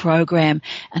into your program.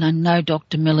 And I know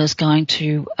Dr. Miller's going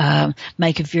to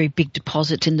make a very big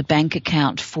deposit in the bank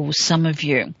account for some of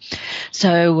you.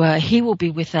 So he will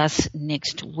be with us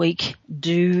next week.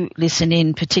 Do listen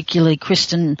in, particularly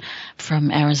Kristen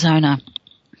from Arizona.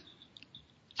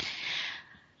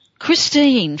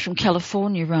 Christine from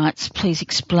California writes, "Please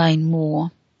explain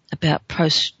more about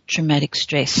post-traumatic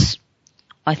stress.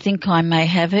 I think I may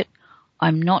have it.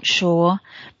 I'm not sure,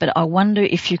 but I wonder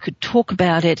if you could talk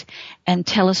about it and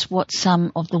tell us what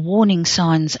some of the warning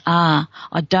signs are.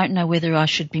 I don't know whether I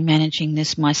should be managing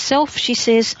this myself," she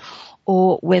says,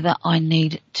 "or whether I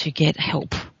need to get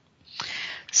help."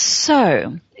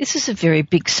 So this is a very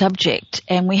big subject,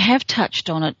 and we have touched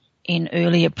on it in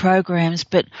earlier programs,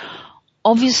 but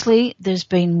obviously there's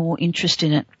been more interest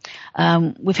in it.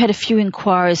 We've had a few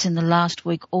inquiries in the last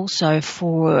week also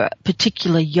for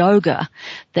particular yoga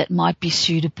that might be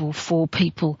suitable for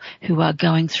people who are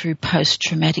going through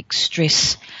post-traumatic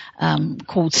stress,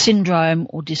 called syndrome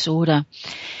or disorder.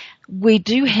 We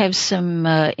do have some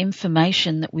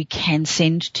information that we can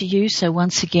send to you. So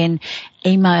once again,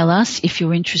 email us if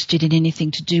you're interested in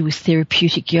anything to do with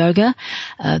therapeutic yoga.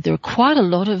 There are quite a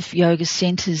lot of yoga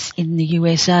centres in the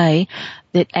USA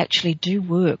that actually do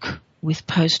work with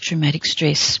post-traumatic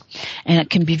stress, and it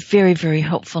can be very, very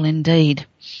helpful indeed.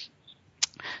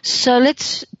 So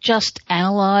let's just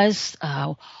analyse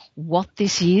what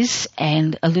this is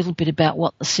and a little bit about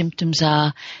what the symptoms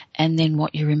are and then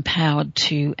what you're empowered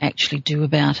to actually do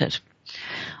about it.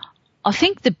 I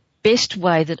think the best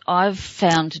way that I've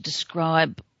found to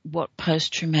describe what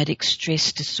post-traumatic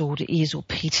stress disorder is, or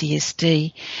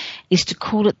PTSD, is to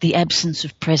call it the absence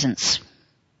of presence.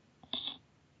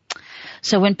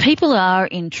 So when people are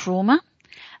in trauma,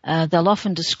 they'll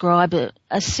often describe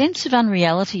a sense of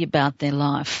unreality about their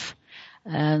life.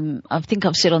 I think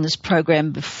I've said on this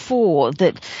program before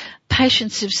that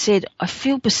patients have said, I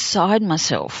feel beside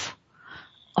myself.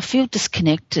 I feel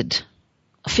disconnected.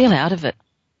 I feel out of it.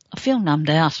 I feel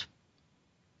numbed out.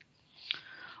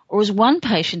 Or as one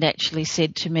patient actually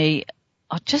said to me,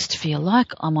 I just feel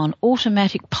like I'm on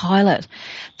automatic pilot,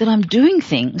 that I'm doing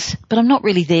things, but I'm not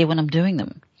really there when I'm doing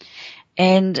them.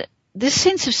 And this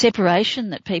sense of separation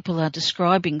that people are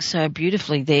describing so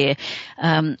beautifully there,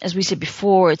 as we said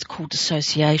before, it's called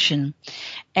dissociation.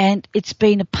 And it's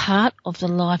been a part of the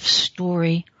life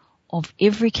story of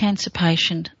every cancer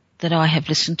patient that I have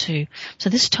listened to. So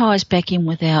this ties back in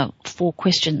with our 4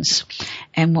 questions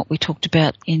and what we talked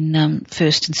about in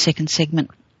first and second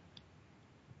segment.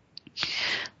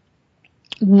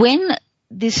 When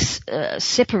this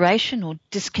separation or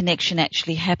disconnection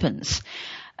actually happens,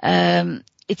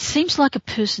 it seems like a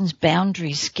person's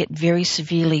boundaries get very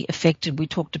severely affected. We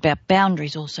talked about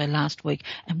boundaries also last week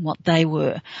and what they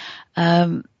were.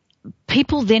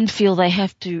 People then feel they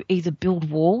have to either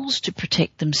build walls to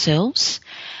protect themselves,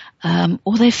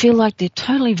 or they feel like they're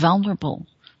totally vulnerable,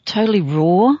 totally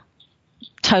raw,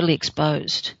 totally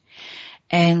exposed.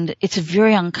 And it's a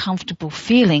very uncomfortable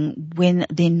feeling when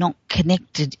they're not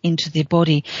connected into their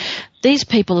body. These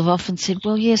people have often said,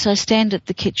 well, yes, I stand at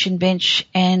the kitchen bench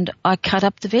and I cut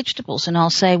up the vegetables. And I'll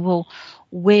say, well,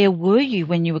 where were you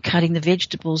when you were cutting the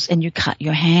vegetables and you cut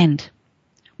your hand?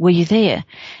 Were you there?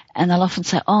 And they'll often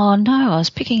say, oh, no, I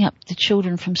was picking up the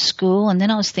children from school, and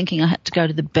then I was thinking I had to go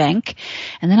to the bank,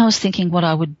 and then I was thinking what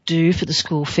I would do for the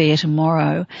school fair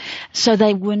tomorrow. So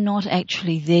they were not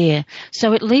actually there.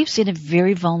 So it leaves in a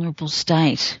very vulnerable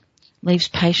state, leaves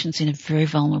patients in a very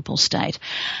vulnerable state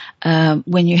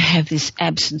when you have this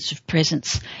absence of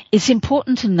presence. It's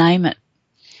important to name it,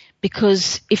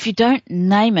 because if you don't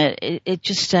name it, it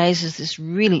just stays as this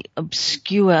really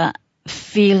obscure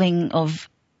feeling of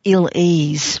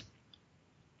ill-ease.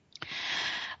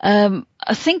 I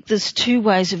think there's 2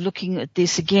 ways of looking at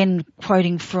this, again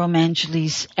quoting from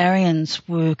Angeles Arian's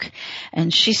work,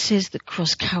 and she says that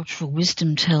cross-cultural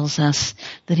wisdom tells us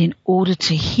that in order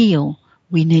to heal,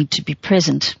 we need to be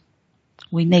present.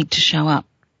 We need to show up.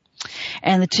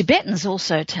 And the Tibetans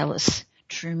also tell us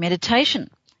true meditation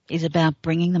is about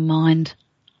bringing the mind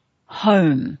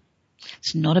home.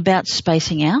 It's not about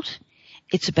spacing out,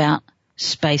 it's about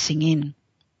spacing in.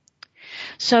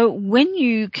 So when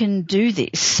you can do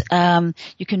this,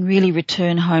 you can really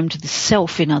return home to the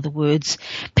self, in other words.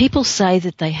 People say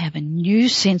that they have a new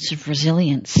sense of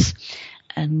resilience,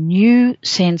 a new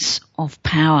sense of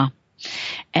power,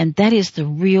 and that is the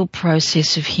real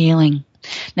process of healing.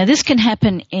 Now, this can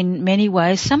happen in many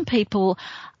ways. Some people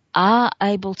are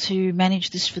able to manage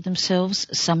this for themselves.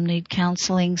 Some need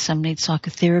counselling, some need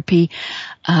psychotherapy.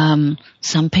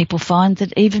 Some people find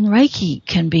that even Reiki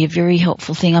can be a very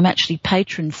helpful thing. I'm actually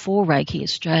patron for Reiki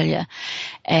Australia,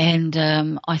 and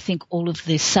I think all of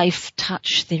the safe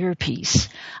touch therapies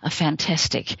are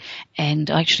fantastic, and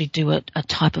I actually do a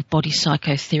type of body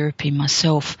psychotherapy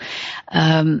myself.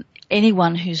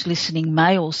 Anyone who's listening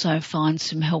may also find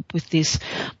some help with this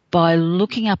by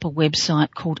looking up a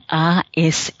website called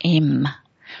RSM,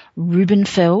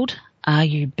 Rubenfeld,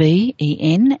 R-U-B-E-N-F-E-L-D,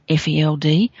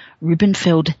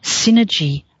 Rubenfeld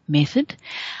Synergy Method.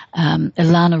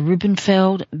 Ilana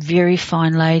Rubenfeld, very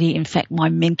fine lady, in fact my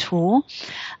mentor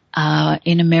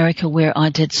in America, where I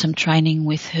did some training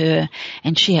with her,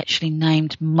 and she actually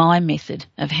named my method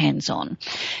of hands-on.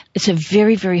 It's a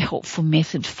very, very helpful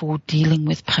method for dealing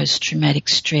with post-traumatic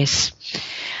stress.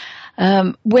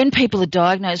 When people are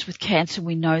diagnosed with cancer,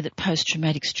 we know that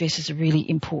post-traumatic stress is a really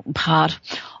important part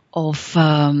of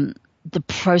the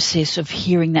process of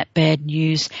hearing that bad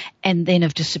news and then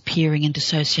of disappearing and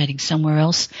dissociating somewhere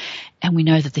else. And we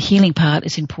know that the healing part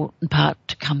is an important part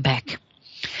to come back.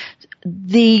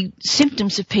 The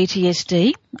symptoms of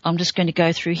PTSD, I'm just going to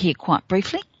go through here quite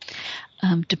briefly.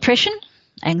 Depression,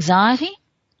 anxiety,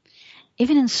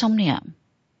 even insomnia,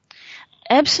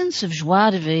 absence of joie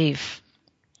de vivre,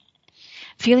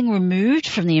 feeling removed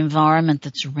from the environment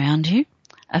that's around you,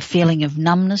 a feeling of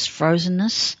numbness,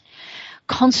 frozenness,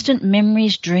 constant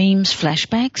memories, dreams,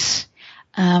 flashbacks,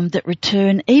 that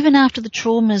return even after the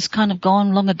trauma's kind of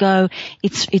gone long ago.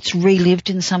 It's relived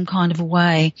in some kind of a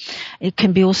way. It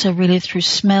can be also relived through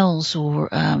smells or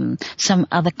some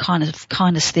other kind of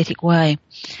kinesthetic way.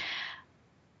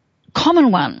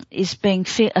 Common one is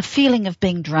a feeling of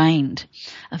being drained,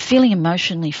 a feeling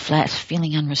emotionally flat,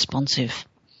 feeling unresponsive,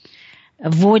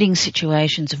 avoiding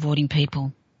situations, avoiding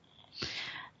people.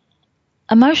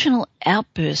 Emotional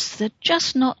outbursts that are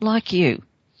just not like you.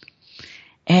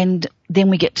 And then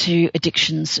we get to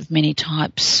addictions of many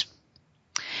types.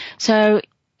 So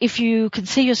if you can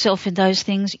see yourself in those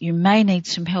things, you may need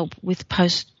some help with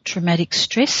post-traumatic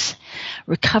stress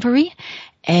recovery.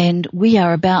 And we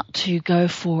are about to go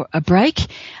for a break.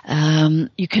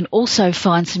 You can also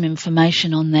find some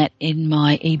information on that in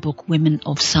my ebook, Women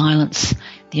of Silence,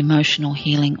 The Emotional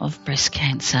Healing of Breast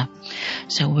Cancer.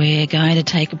 So we're going to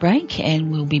take a break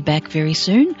and we'll be back very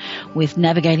soon with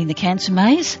Navigating the Cancer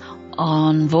Maze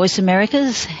on Voice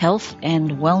America's Health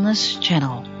and Wellness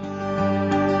channel.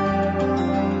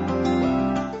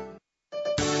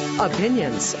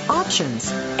 Opinions,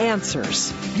 options,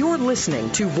 answers. You're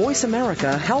listening to Voice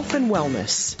America Health and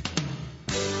Wellness.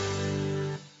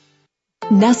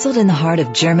 Nestled in the heart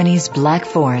of Germany's Black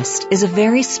Forest is a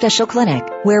very special clinic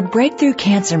where breakthrough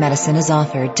cancer medicine is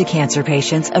offered to cancer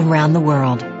patients around the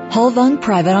world. Holvung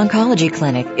Private Oncology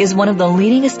Clinic is one of the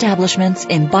leading establishments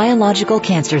in biological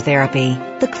cancer therapy.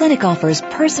 The clinic offers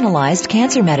personalized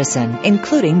cancer medicine,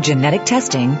 including genetic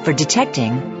testing for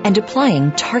detecting and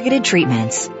applying targeted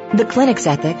treatments. The clinic's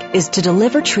ethic is to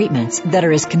deliver treatments that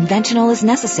are as conventional as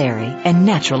necessary and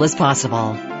natural as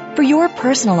possible. For your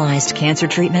personalized cancer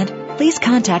treatment, please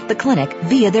contact the clinic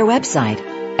via their website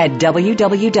at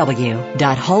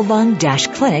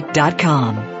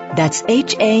www.holvung-clinic.com. That's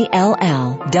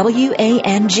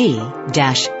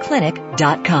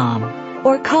HALLWANG-clinic.com.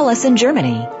 Or call us in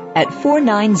Germany at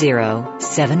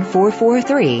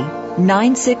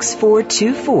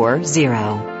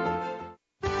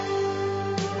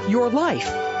 490-7443-96440. Your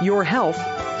life, your health,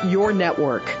 your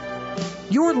network.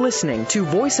 You're listening to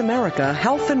Voice America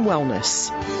Health and Wellness.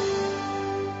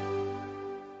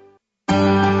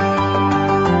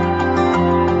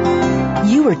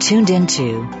 You are tuned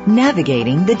into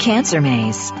Navigating the Cancer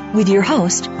Maze with your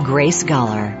host, Grace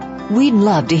Goller. We'd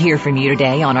love to hear from you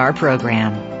today on our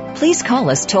program. Please call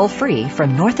us toll-free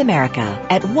from North America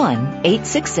at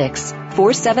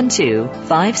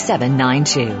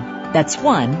 1-866-472-5792. That's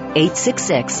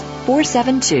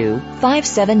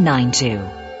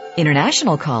 1-866-472-5792.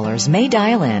 International callers may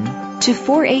dial in to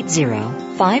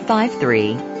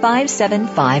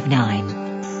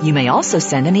 480-553-5759. You may also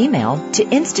send an email to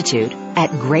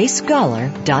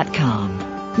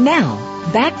institute@gracegoller.com. Now,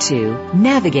 back to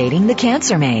Navigating the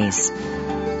Cancer Maze.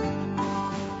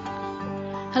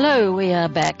 Hello, we are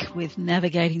back with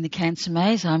Navigating the Cancer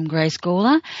Maze. I'm Grace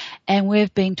Gawler, and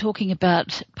we've been talking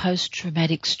about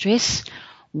post-traumatic stress,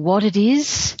 what it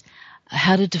is,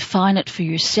 how to define it for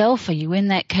yourself. Are you in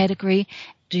that category?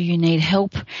 Do you need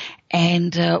help?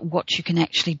 And what you can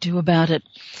actually do about it.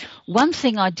 One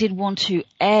thing I did want to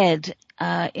add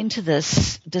into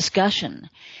this discussion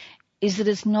is that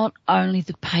it's not only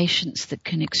the patients that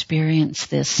can experience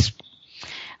this.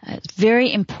 It's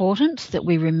very important that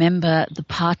we remember the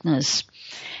partners.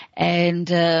 And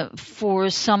for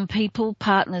some people,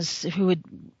 partners who are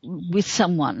with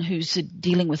someone who's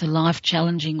dealing with a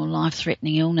life-challenging or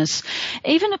life-threatening illness,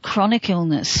 even a chronic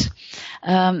illness,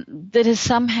 that has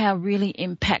somehow really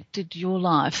impacted your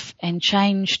life and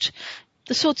changed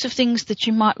the sorts of things that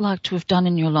you might like to have done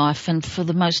in your life, and for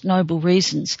the most noble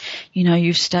reasons. You know,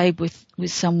 you've stayed with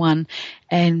someone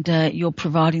and you're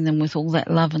providing them with all that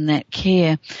love and that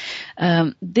care.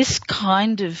 This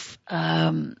kind of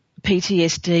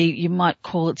PTSD, you might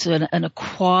call it an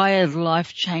acquired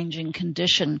life-changing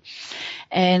condition.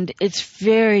 And it's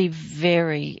very,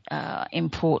 very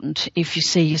important if you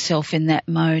see yourself in that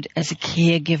mode as a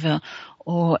caregiver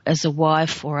or as a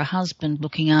wife or a husband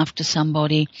looking after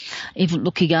somebody, even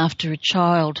looking after a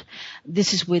child.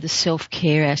 This is where the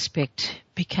self-care aspect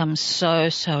becomes so,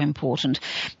 so important,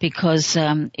 because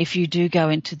if you do go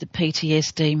into the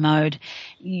PTSD mode,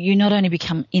 you not only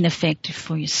become ineffective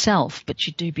for yourself, but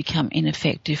you do become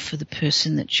ineffective for the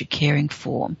person that you're caring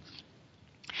for.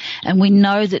 And we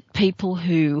know that people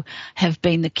who have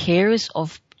been the carers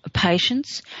of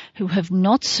patients who have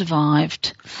not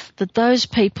survived, that those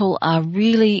people are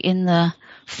really in the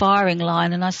firing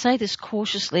line. And I say this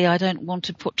cautiously, I don't want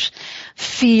to put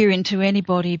fear into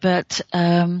anybody, but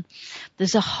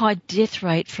there's a high death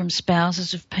rate from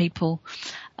spouses of people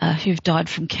who've died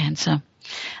from cancer.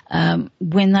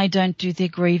 when they don't do their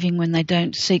grieving, when they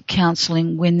don't seek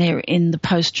counselling, when they're in the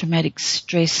post-traumatic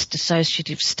stress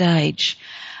dissociative stage,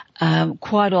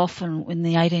 quite often in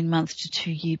the 18-month to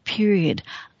 2-year period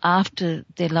after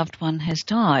their loved one has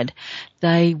died,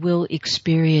 they will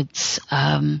experience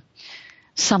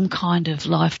some kind of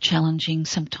life-challenging,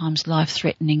 sometimes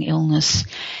life-threatening illness.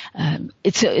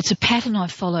 It's a pattern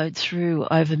I've followed through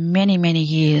over many, many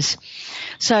years.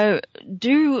 So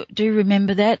do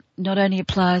remember that not only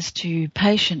applies to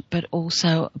patient but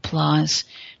also applies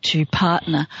to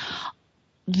partner.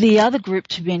 The other group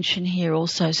to mention here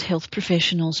also is health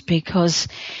professionals, because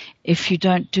if you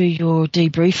don't do your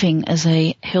debriefing as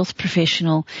a health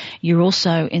professional, you're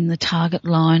also in the target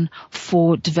line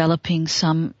for developing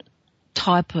some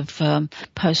type of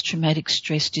post-traumatic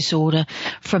stress disorder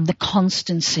from the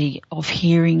constancy of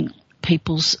hearing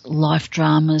people's life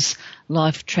dramas,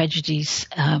 life tragedies,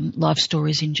 life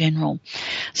stories in general.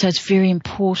 So it's very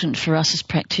important for us as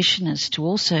practitioners to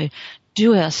also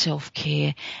do our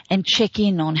self-care and check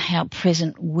in on how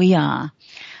present we are,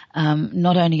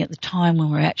 not only at the time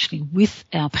when we're actually with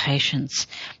our patients,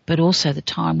 but also the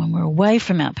time when we're away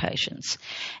from our patients,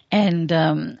 and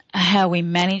how we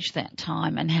manage that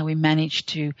time and how we manage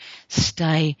to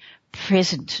stay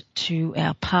present to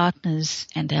our partners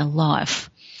and our life.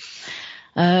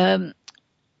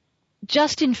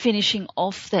 Just in finishing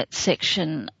off that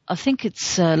section, I think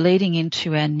it's leading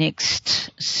into our next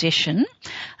session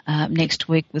next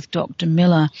week with Dr.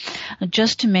 Miller,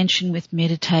 just to mention with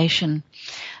meditation.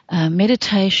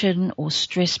 Meditation or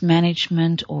stress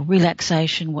management or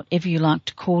relaxation, whatever you like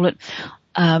to call it,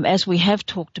 as we have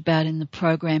talked about in the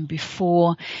program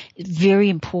before, it's very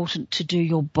important to do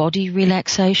your body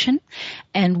relaxation.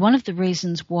 And one of the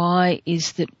reasons why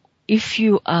is that if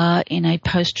you are in a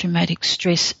post-traumatic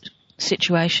stress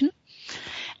situation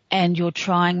and you're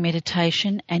trying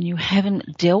meditation and you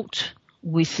haven't dealt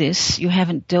with this, you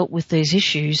haven't dealt with these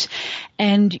issues,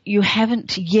 and you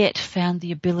haven't yet found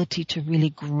the ability to really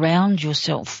ground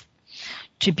yourself,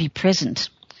 to be present,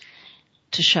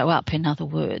 to show up, in other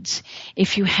words.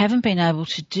 If you haven't been able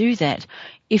to do that,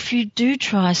 if you do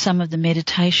try some of the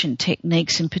meditation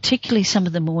techniques, and particularly some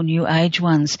of the more new age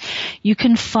ones, you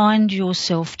can find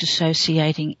yourself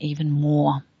dissociating even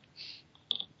more.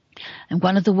 And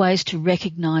one of the ways to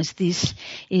recognize this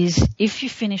is if you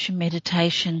finish a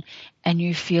meditation and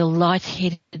you feel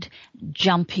lightheaded,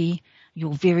 jumpy,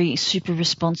 you're very super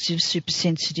responsive, super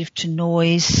sensitive to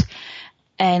noise,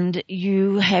 and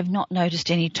you have not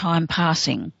noticed any time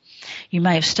passing. You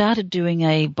may have started doing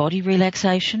a body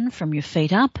relaxation from your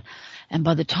feet up, and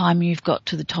by the time you've got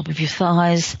to the top of your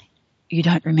thighs, you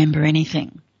don't remember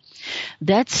anything.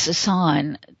 That's a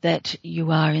sign that you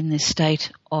are in this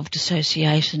state of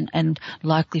dissociation and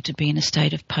likely to be in a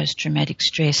state of post-traumatic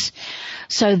stress.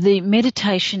 So the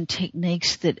meditation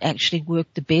techniques that actually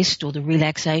work the best, or the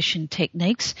relaxation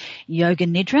techniques, yoga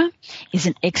nidra is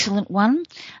an excellent one.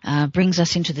 Brings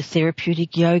us into the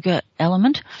therapeutic yoga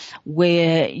element,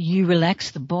 where you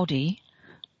relax the body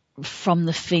from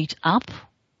the feet up,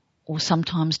 or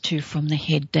sometimes too from the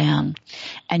head down,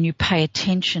 and you pay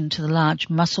attention to the large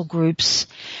muscle groups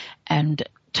and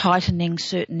tightening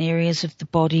certain areas of the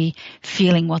body,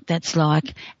 feeling what that's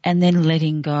like, and then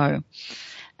letting go.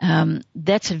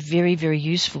 That's a very, very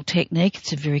useful technique.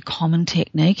 It's a very common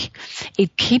technique.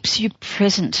 It keeps you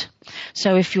present.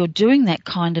 So if you're doing that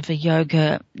kind of a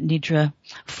yoga nidra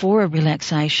for a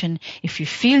relaxation, if you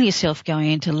feel yourself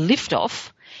going into lift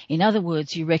off, in other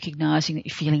words, you're recognizing that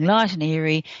you're feeling light and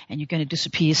airy and you're going to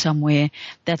disappear somewhere,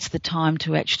 that's the time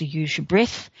to actually use your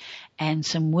breath and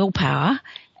some willpower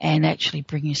and actually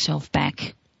bring yourself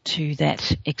back to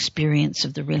that experience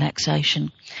of the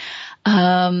relaxation.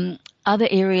 Other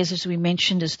areas, as we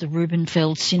mentioned, is the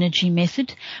Rubenfeld Synergy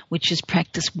Method, which is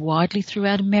practiced widely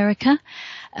throughout America.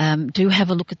 Do have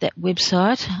a look at that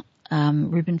website,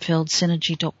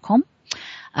 rubenfeldsynergy.com,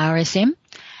 RSM.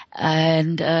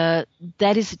 And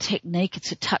that is a technique.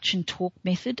 It's a touch and talk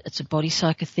method. It's a body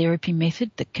psychotherapy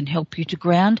method that can help you to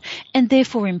ground and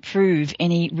therefore improve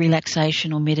any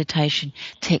relaxation or meditation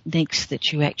techniques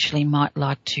that you actually might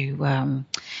like to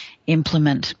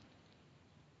implement.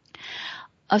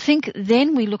 I think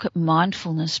then we look at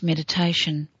mindfulness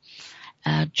meditation.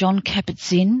 John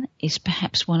Kabat-Zinn is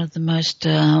perhaps one of the most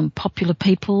popular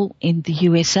people in the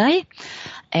USA,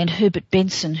 and Herbert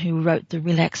Benson, who wrote The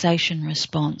Relaxation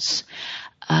Response.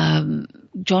 John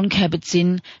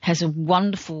Kabat-Zinn has a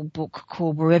wonderful book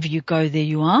called Wherever You Go, There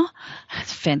You Are.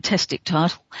 It's a fantastic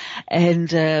title.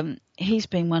 And he's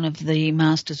been one of the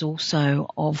masters also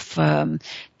of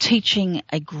teaching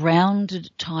a grounded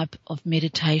type of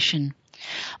meditation.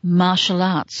 Martial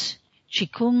arts,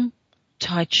 Qigong,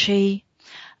 Tai Chi,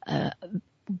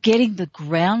 getting the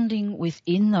grounding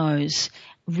within those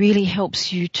really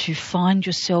helps you to find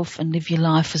yourself and live your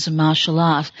life as a martial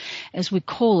art, as we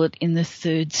call it in the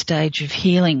third stage of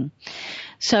healing.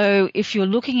 So if you're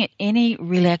looking at any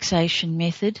relaxation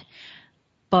method,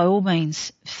 by all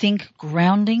means, think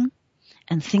grounding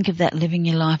and think of that living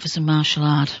your life as a martial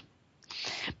art.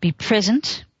 Be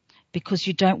present, because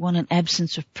you don't want an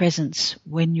absence of presence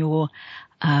when you're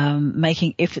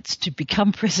making efforts to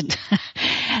become present.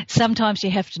 Sometimes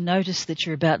you have to notice that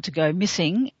you're about to go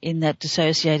missing in that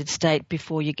dissociated state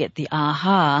before you get the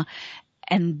aha,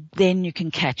 and then you can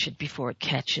catch it before it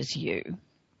catches you.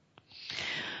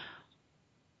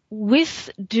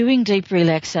 With doing deep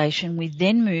relaxation, we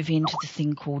then move into the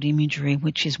thing called imagery,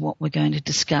 which is what we're going to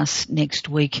discuss next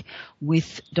week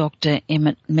with Dr.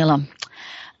 Emmett Miller.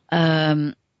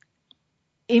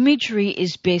 Imagery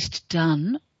is best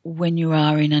done when you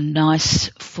are in a nice,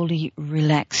 fully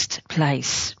relaxed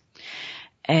place.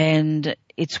 And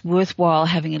it's worthwhile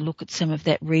having a look at some of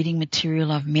that reading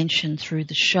material I've mentioned through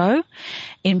the show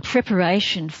in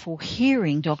preparation for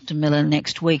hearing Dr. Miller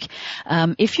next week.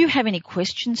 If you have any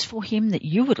questions for him that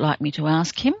you would like me to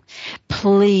ask him,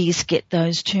 please get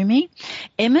those to me.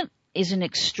 Emmett is an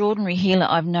extraordinary healer.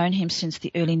 I've known him since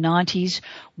the early 90s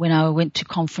when I went to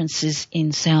conferences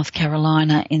in South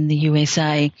Carolina in the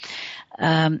USA.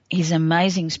 He's an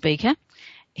amazing speaker.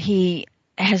 He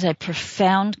has a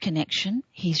profound connection.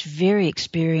 He's very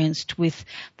experienced with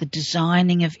the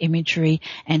designing of imagery,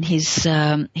 and his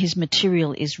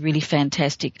material is really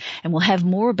fantastic. And we'll have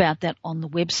more about that on the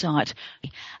website.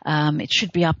 It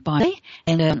should be up by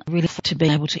then, and really to be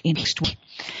able to next week.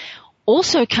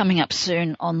 Also coming up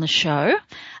soon on the show,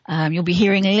 you'll be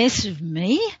hearing less of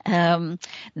me now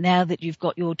that you've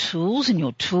got your tools and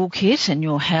your toolkit and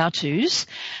your how-tos.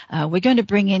 We're going to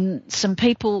bring in some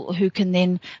people who can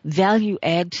then value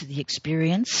add to the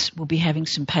experience. We'll be having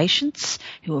some patients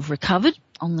who have recovered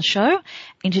on the show,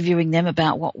 interviewing them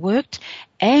about what worked.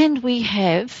 And we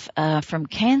have from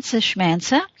Cancer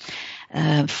Schmancer,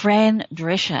 Fran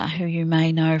Drescher, who you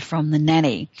may know from The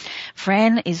Nanny.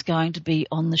 Fran is going to be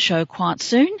on the show quite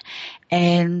soon,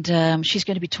 and she's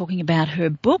going to be talking about her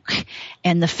book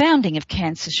and the founding of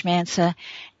Cancer Schmancer,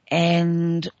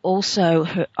 and also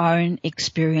her own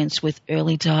experience with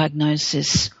early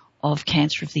diagnosis of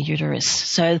cancer of the uterus.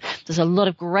 So there's a lot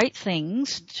of great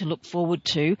things to look forward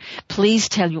to. Please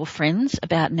tell your friends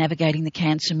about Navigating the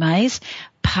Cancer Maze.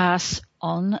 Pass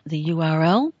on the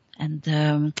URL and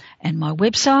my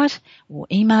website or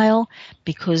email,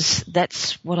 because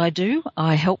that's what I do.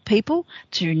 I help people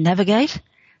to navigate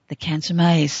the cancer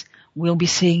maze. We'll be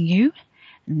seeing you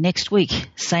next week,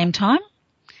 same time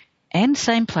and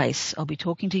same place. I'll be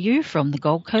talking to you from the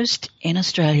Gold Coast in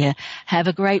Australia. Have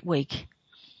a great week.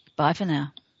 Bye for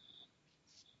now.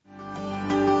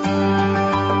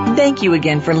 Thank you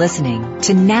again for listening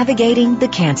to Navigating the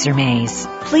Cancer Maze.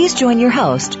 Please join your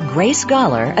host, Grace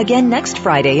Goller, again next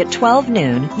Friday at 12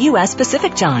 noon U.S.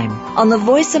 Pacific Time on the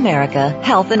Voice America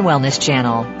Health and Wellness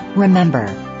Channel. Remember,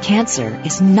 cancer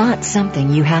is not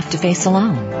something you have to face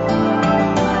alone.